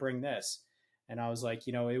have to bring this. And I was like,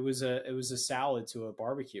 it was a salad to a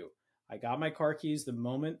barbecue. I got my car keys the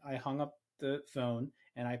moment I hung up the phone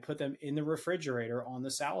and I put them in the refrigerator on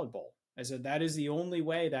the salad bowl. I said, that is the only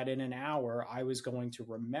way that in an hour I was going to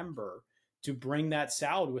remember to bring that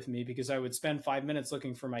salad with me, because I would spend 5 minutes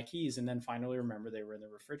looking for my keys and then finally remember they were in the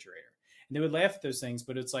refrigerator. And they would laugh at those things,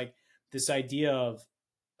 but it's like this idea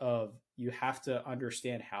of you have to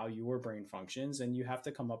understand how your brain functions and you have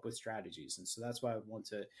to come up with strategies. And so that's why I would want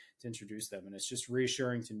to introduce them. And it's just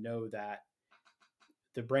reassuring to know that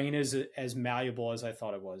the brain is as malleable as I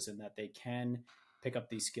thought it was, and that they can pick up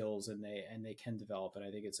these skills and they can develop. And I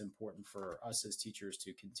think it's important for us as teachers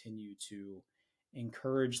to continue to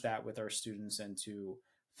encourage that with our students and to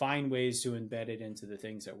find ways to embed it into the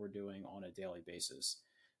things that we're doing on a daily basis.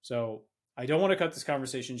 So I don't want to cut this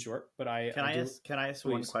conversation short, but can I ask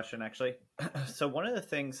one question, actually? So one of the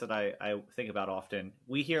things that I think about often,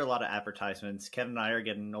 we hear a lot of advertisements. Kevin and I are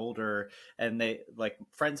getting older, and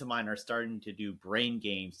friends of mine are starting to do brain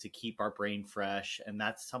games to keep our brain fresh, and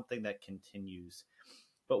that's something that continues.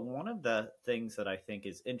 But one of the things that I think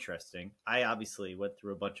is interesting, I obviously went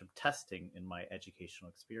through a bunch of testing in my educational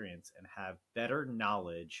experience and have better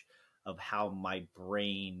knowledge of how my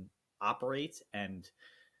brain operates and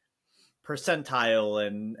percentile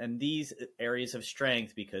and these areas of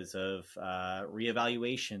strength because of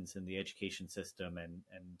reevaluations in the education system and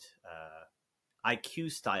IQ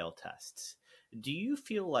style tests. Do you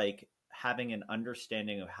feel like having an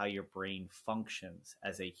understanding of how your brain functions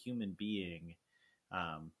as a human being,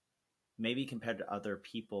 maybe compared to other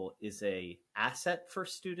people, is a asset for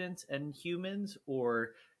students and humans,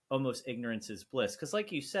 or almost ignorance is bliss? Because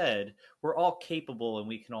like you said, we're all capable and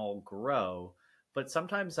we can all grow. But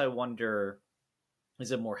sometimes I wonder,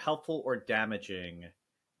 is it more helpful or damaging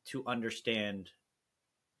to understand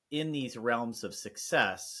in these realms of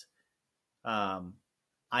success,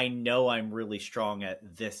 I know I'm really strong at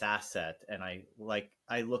this asset and I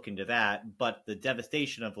look into that, but the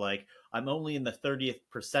devastation of I'm only in the 30th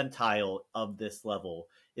percentile of this level.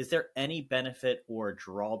 Is there any benefit or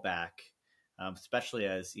drawback, especially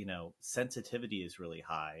as, sensitivity is really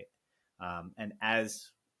high, and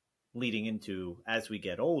as we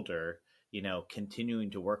get older, continuing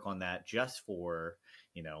to work on that just for,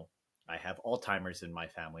 I have Alzheimer's in my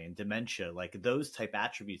family and dementia, those type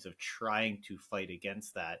attributes of trying to fight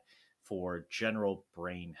against that for general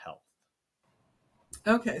brain health.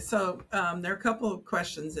 Okay, so there are a couple of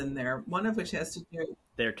questions in there, one of which has to do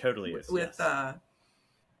there totally is with yes.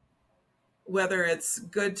 Whether it's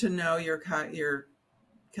good to know your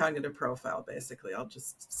cognitive profile. Basically, I'll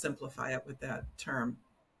just simplify it with that term.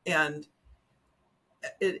 And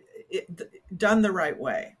it done the right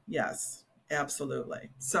way, yes, absolutely.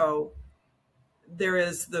 So there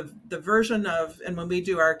is the version of, and when we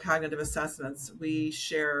do our cognitive assessments, we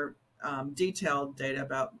share detailed data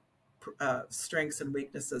about strengths and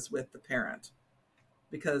weaknesses with the parent,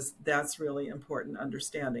 because that's really important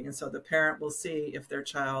understanding. And so the parent will see if their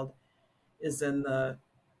child is in the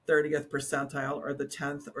 30th percentile or the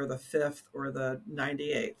 10th or the 5th or the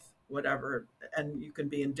 98th, whatever. And you can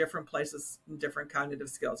be in different places, in different cognitive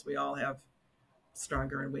skills. We all have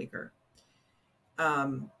stronger and weaker.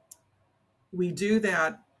 We do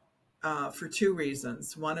that for two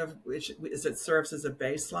reasons. One of which is it serves as a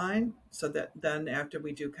baseline, so that then after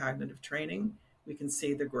we do cognitive training, we can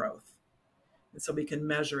see the growth. And so we can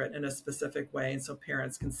measure it in a specific way, and so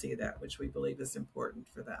parents can see that, which we believe is important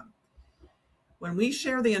for them. When we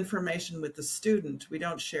share the information with the student, we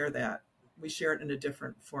don't share that. We share it in a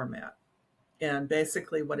different format. And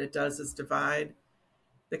basically what it does is divide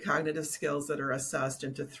the cognitive skills that are assessed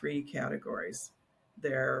into three categories: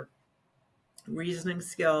 their reasoning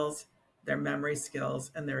skills, their memory skills,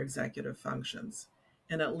 and their executive functions.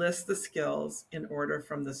 And it lists the skills in order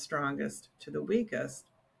from the strongest to the weakest,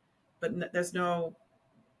 but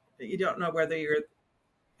you don't know whether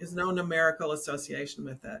there's no numerical association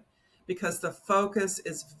with it, because the focus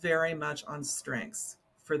is very much on strengths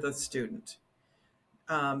for the student.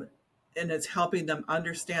 And it's helping them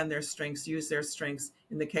understand their strengths, use their strengths.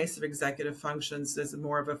 In the case of executive functions, there's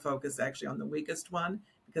more of a focus actually on the weakest one,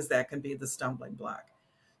 because that can be the stumbling block.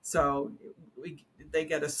 So they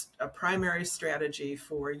get a primary strategy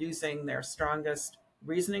for using their strongest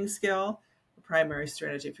reasoning skill, a primary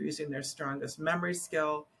strategy for using their strongest memory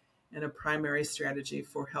skill, and a primary strategy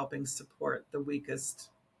for helping support the weakest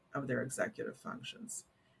of their executive functions.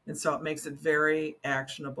 And so it makes it very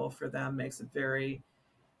actionable for them, makes it very,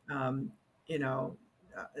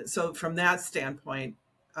 so from that standpoint,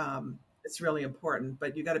 it's really important,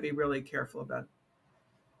 but you got to be really careful about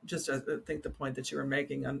just, I think, the point that you were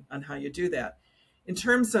making on how you do that. In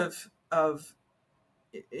terms of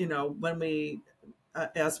when we,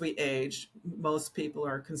 as we age, most people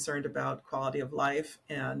are concerned about quality of life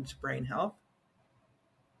and brain health.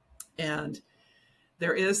 And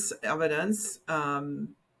there is evidence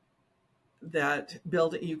that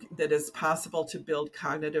it's possible to build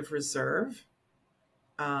cognitive reserve.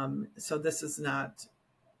 So this is not,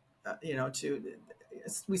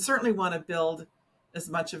 we certainly want to build as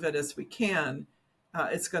much of it as we can.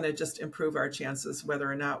 It's going to just improve our chances, whether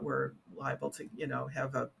or not we're liable to,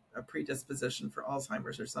 have a predisposition for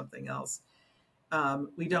Alzheimer's or something else.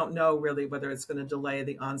 We don't know really whether it's going to delay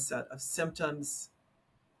the onset of symptoms.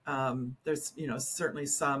 There's, certainly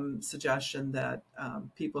some suggestion that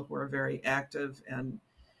people who are very active and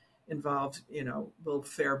involved, will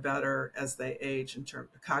fare better as they age in terms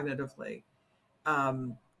cognitively.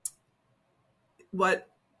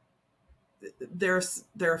 There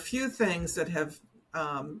are a few things that have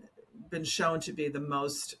been shown to be the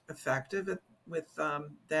most effective with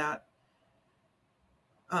that.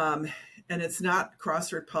 And it's not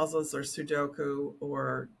crossword puzzles or Sudoku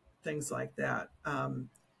or things like that.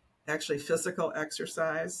 Actually, physical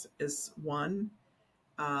exercise is one.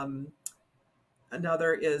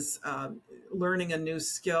 Another is learning a new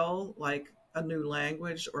skill, like a new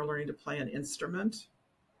language, or learning to play an instrument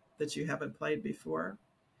that you haven't played before.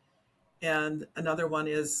 And another one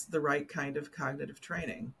is the right kind of cognitive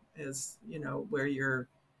training, is, where you're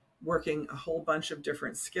working a whole bunch of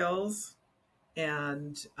different skills.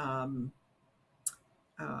 And,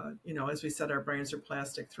 as we said, our brains are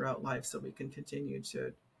plastic throughout life, so we can continue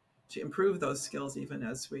to improve those skills even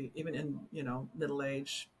in middle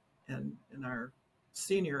age and in our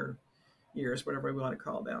senior years, whatever we want to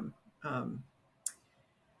call them.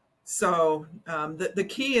 So the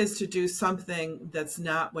key is to do something that's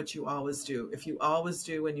not what you always do. If you always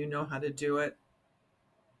do and you know how to do it,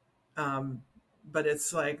 but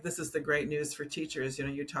it's like, this is the great news for teachers.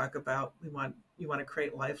 You talk about you want to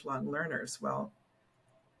create lifelong learners. Well,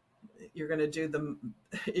 you're going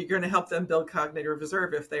to help them build cognitive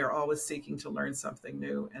reserve if they are always seeking to learn something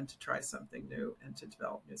new and to try something new and to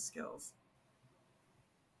develop new skills.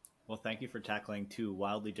 Well, thank you for tackling two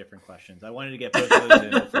wildly different questions. I wanted to get both of those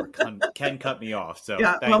in before Ken cut me off. So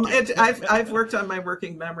yeah, thank you. I've worked on my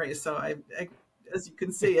working memory, so I, as you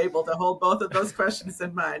can see, able to hold both of those questions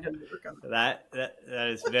in mind and work on them. That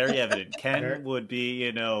is very evident. Ken would be,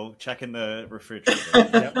 checking the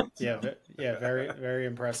refrigerator. Yep. Yeah, very, very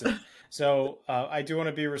impressive. So I do want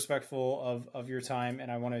to be respectful of your time, and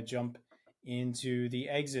I want to jump into the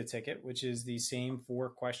exit ticket, which is the same 4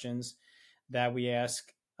 questions that we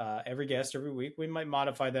ask every guest every week. We might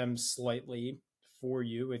modify them slightly for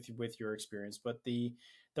you with your experience, but the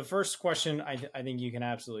first question I think you can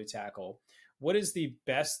absolutely tackle. What is the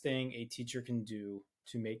best thing a teacher can do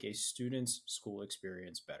to make a student's school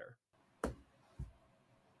experience better?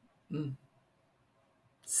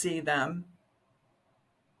 See them.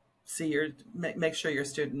 Make sure your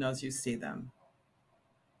student knows you see them.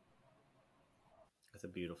 That's a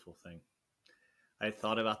beautiful thing. I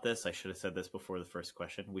thought about this. I should have said this before the first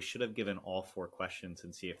question. We should have given all 4 questions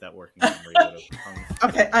and see if that working memory would have hung.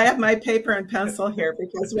 Okay, I have my paper and pencil here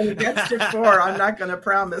because when it gets to 4, I'm not going to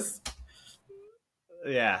promise.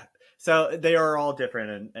 Yeah. So they are all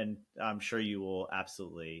different, and I'm sure you will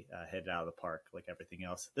absolutely hit it out of the park like everything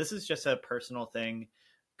else. This is just a personal thing.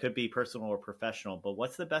 Could be personal or professional, but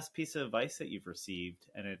what's the best piece of advice that you've received?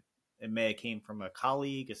 And it may have came from a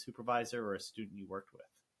colleague, a supervisor, or a student you worked with.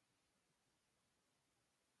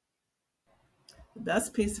 The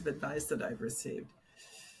best piece of advice that I've received.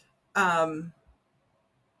 So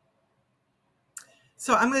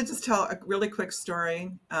I'm going to just tell a really quick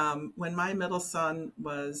story. When my middle son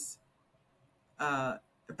was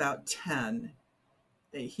about 10,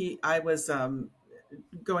 I was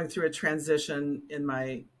going through a transition in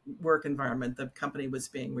my work environment. The company was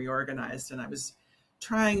being reorganized, and I was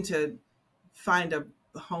trying to find a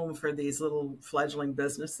home for these little fledgling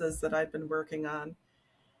businesses that I'd been working on.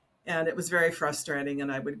 And it was very frustrating.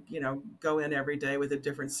 And I would, go in every day with a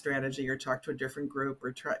different strategy or talk to a different group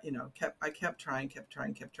or try, I kept trying.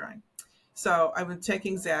 So I was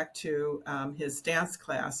taking Zach to his dance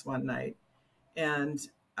class one night, and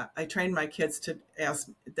I trained my kids to ask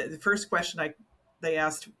the first question they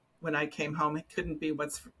asked when I came home. It couldn't be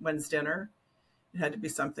when's dinner. It had to be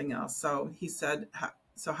something else. So he said,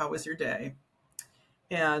 so how was your day?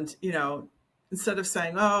 And, instead of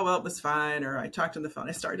saying, oh, well, it was fine, or I talked on the phone,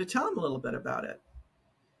 I started to tell him a little bit about it.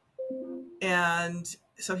 And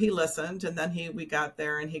so he listened, and then we got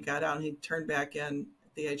there, and he got out, and he turned back in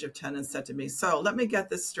at the age of 10 and said to me, so let me get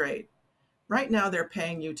this straight. Right now, they're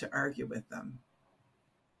paying you to argue with them.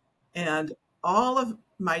 And all of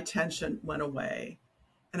my tension went away.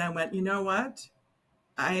 And I went, you know what?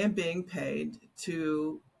 I am being paid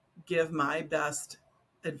to give my best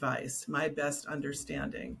advice, my best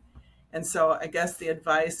understanding. And so I guess the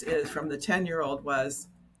advice is from the 10-year-old was,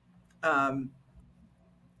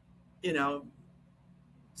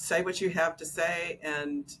 say what you have to say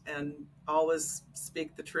and always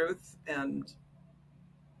speak the truth and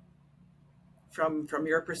from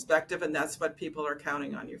your perspective, and that's what people are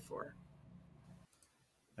counting on you for.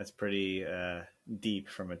 That's pretty deep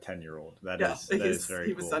from a 10-year-old. That is very cool.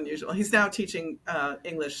 He was unusual. He's now teaching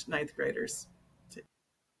English 9th graders.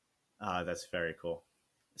 That's very cool.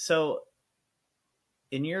 So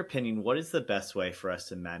in your opinion, what is the best way for us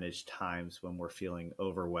to manage times when we're feeling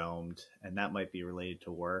overwhelmed? And that might be related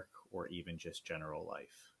to work or even just general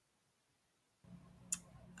life.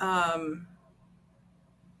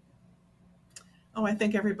 I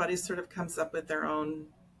think everybody sort of comes up with their own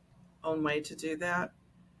way to do that.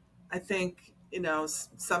 I think,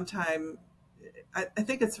 sometime I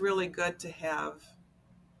think it's really good to have.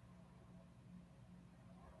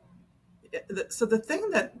 So the thing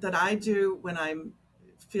that I do when I'm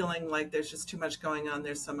feeling like there's just too much going on,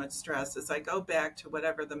 there's so much stress, is I go back to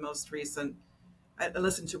whatever the most recent, I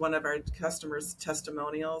listen to one of our customers'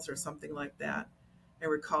 testimonials or something like that. I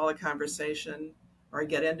recall a conversation, or I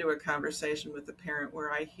get into a conversation with a parent where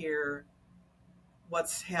I hear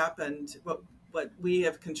what's happened, what we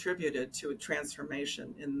have contributed to a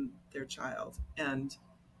transformation in their child. And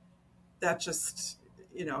that just,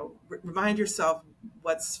 remind yourself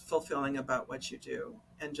what's fulfilling about what you do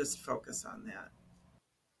and just focus on that.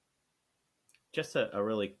 Just a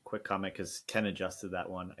really quick comment, because Ken adjusted that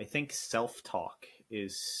one. I think self-talk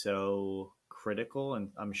is so critical, and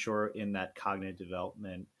I'm sure in that cognitive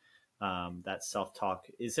development, that self-talk,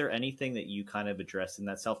 is there anything that you kind of address in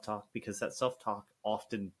that self-talk? Because that self-talk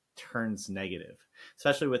often turns negative,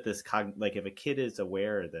 especially with this like if a kid is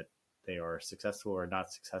aware that they are successful or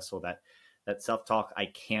not successful, that self-talk, I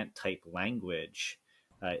can't type language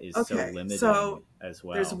is so limiting as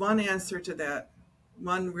well. There's one answer to that,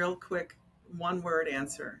 one real quick, one word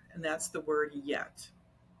answer, and that's the word yet.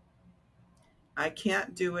 I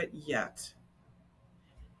can't do it yet.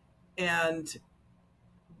 And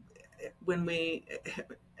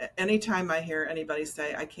anytime I hear anybody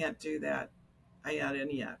say, I can't do that, I add in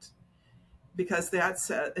yet. Because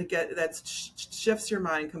that shifts your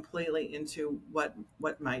mind completely into what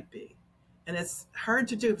might be. And it's hard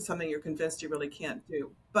to do something you're convinced you really can't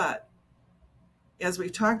do. But as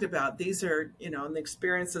we've talked about, these are, and the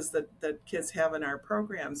experiences that kids have in our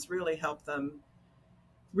programs really help them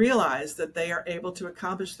realize that they are able to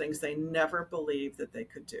accomplish things they never believed that they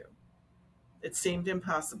could do. It seemed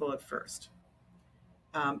impossible at first.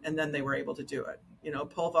 And then they were able to do it.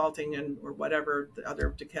 Pole vaulting or whatever the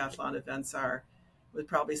other decathlon events are would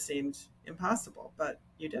probably seemed impossible, but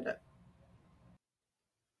you did it.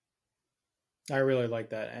 I really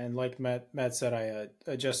like that. And like Matt said, I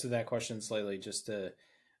adjusted that question slightly just to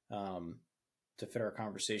fit our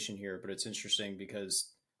conversation here. But it's interesting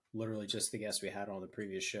because literally just the guest we had on the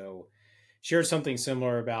previous show shared something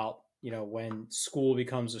similar about, when school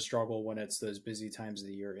becomes a struggle, when it's those busy times of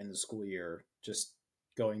the year in the school year, just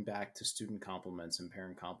going back to student compliments and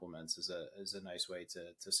parent compliments is a nice way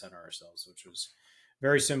to center ourselves, which was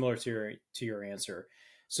very similar to your answer.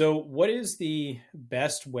 So what is the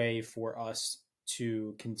best way for us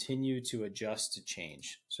to continue to adjust to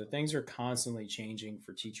change? So things are constantly changing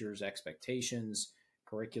for teachers' expectations,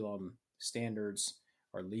 curriculum, standards,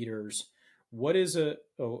 our leaders. What is a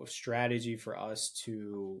strategy for us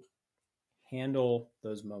to handle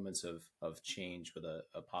those moments of change with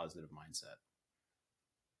a positive mindset?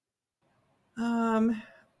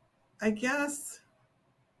 I guess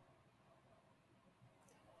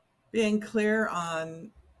being clear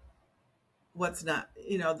on what's not,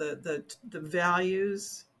 the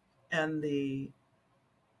values and the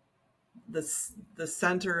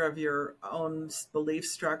center of your own belief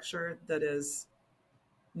structure that is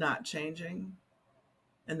not changing,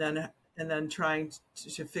 and then trying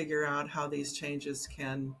to figure out how these changes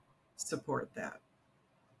can support that.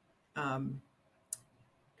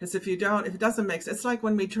 Because if it doesn't make sense, it's like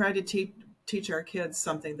when we try to teach our kids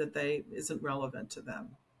something that isn't relevant to them,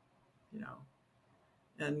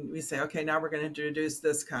 and we say, okay, now we're going to introduce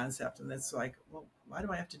this concept, and it's like, well, why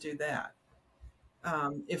do I have to do that?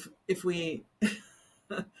 If we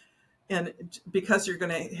and because you're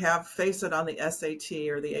going to face it on the SAT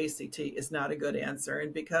or the ACT is not a good answer,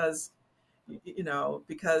 and because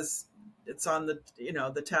it's on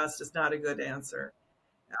the test is not a good answer.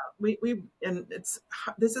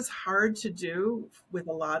 This is hard to do with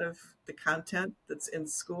a lot of the content that's in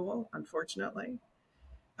school, unfortunately.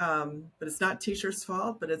 But it's not teachers'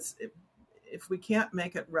 fault, but if we can't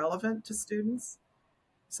make it relevant to students,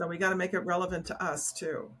 so we got to make it relevant to us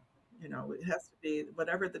too. It has to be,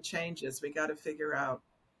 whatever the change is, we got to figure out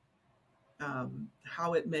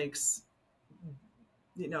how it makes,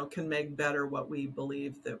 can make better what we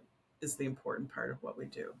believe that is the important part of what we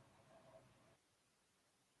do.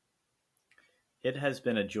 It has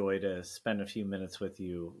been a joy to spend a few minutes with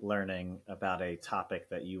you learning about a topic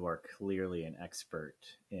that you are clearly an expert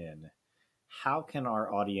in. How can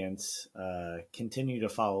our audience continue to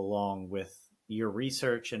follow along with your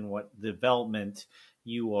research and what development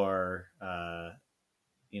you are,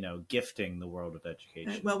 gifting the world of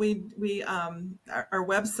education? Well, our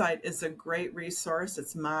website is a great resource.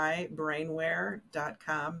 It's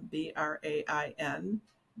mybrainware.com,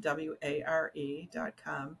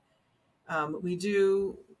 BrainWare.com. We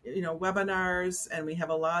do, webinars, and we have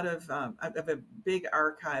a lot of, I have a big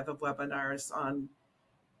archive of webinars on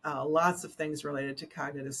lots of things related to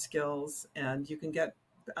cognitive skills, and you can get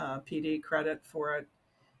PD credit for it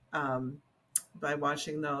by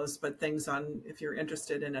watching those. But if you're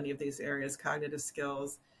interested in any of these areas, cognitive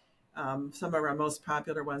skills, some of our most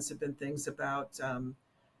popular ones have been things about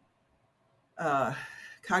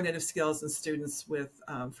cognitive skills in students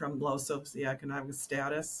from low socioeconomic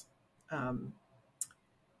status.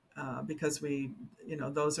 Because we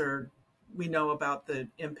know about the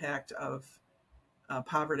impact of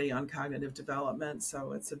poverty on cognitive development.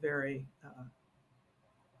 So it's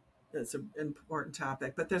it's an important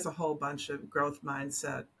topic, but there's a whole bunch of growth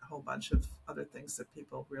mindset, a whole bunch of other things that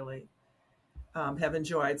people really have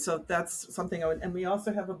enjoyed. So that's something and we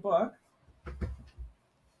also have a book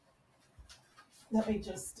that we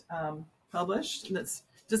just published, and it's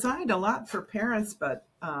designed a lot for parents, but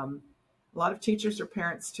a lot of teachers are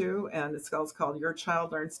parents too, and it's called Your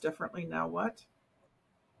Child Learns Differently, Now What?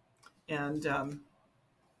 And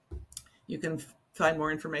you can find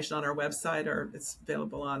more information on our website, or it's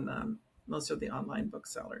available on most of the online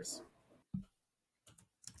booksellers.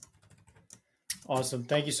 Awesome.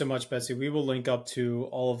 Thank you so much, Betsy. We will link up to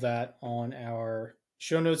all of that on our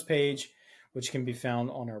show notes page, which can be found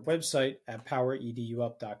on our website at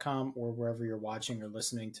powereduup.com, or wherever you're watching or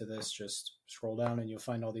listening to this. Just scroll down and you'll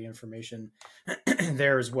find all the information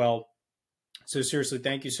there as well. So seriously,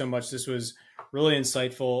 thank you so much. This was really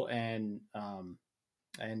insightful and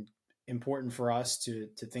important for us to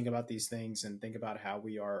think about these things and think about how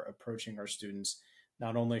we are approaching our students,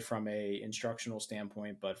 not only from a instructional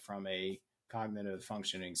standpoint, but from a cognitive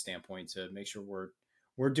functioning standpoint, to make sure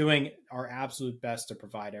we're doing our absolute best to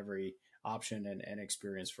provide every option and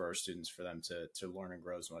experience for our students, for them to learn and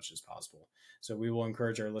grow as much as possible. So we will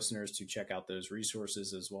encourage our listeners to check out those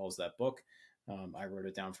resources as well as that book. I wrote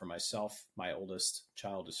it down for myself. My oldest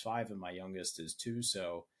child is 5 and my youngest is 2.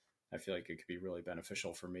 So I feel like it could be really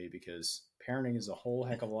beneficial for me, because parenting is a whole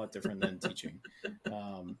heck of a lot different than teaching.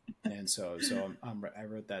 And so I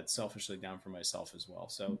wrote that selfishly down for myself as well.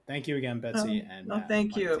 So thank you again, Betsy.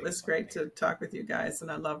 Thank you. It was great to talk with you guys, and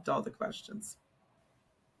I loved all the questions.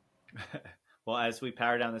 Well, as we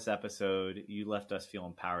power down this episode, you left us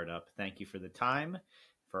feeling powered up. Thank you for the time.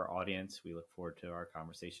 For our audience, we look forward to our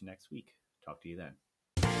conversation next week. Talk to you then.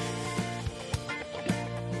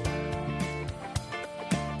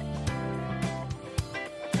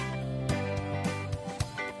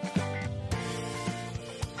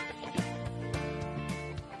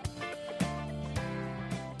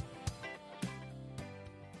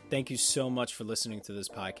 Thank you so much for listening to this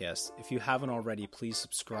podcast. If you haven't already, please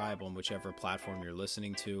subscribe on whichever platform you're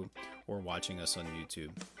listening to or watching us on YouTube.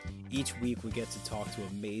 Each week we get to talk to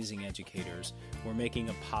amazing educators who are making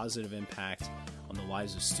a positive impact on the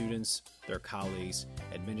lives of students, their colleagues,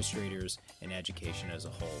 administrators, and education as a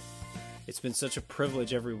whole. It's been such a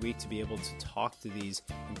privilege every week to be able to talk to these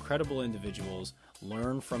incredible individuals,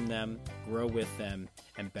 learn from them, grow with them,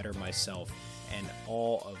 and better myself and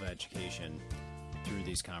all of education through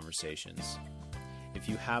these conversations. If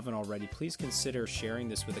you haven't already, please consider sharing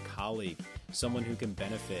this with a colleague, someone who can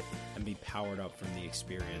benefit and be powered up from the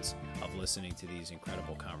experience of listening to these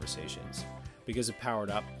incredible conversations. Because of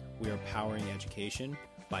Powered Up, we are powering education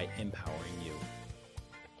by empowering you.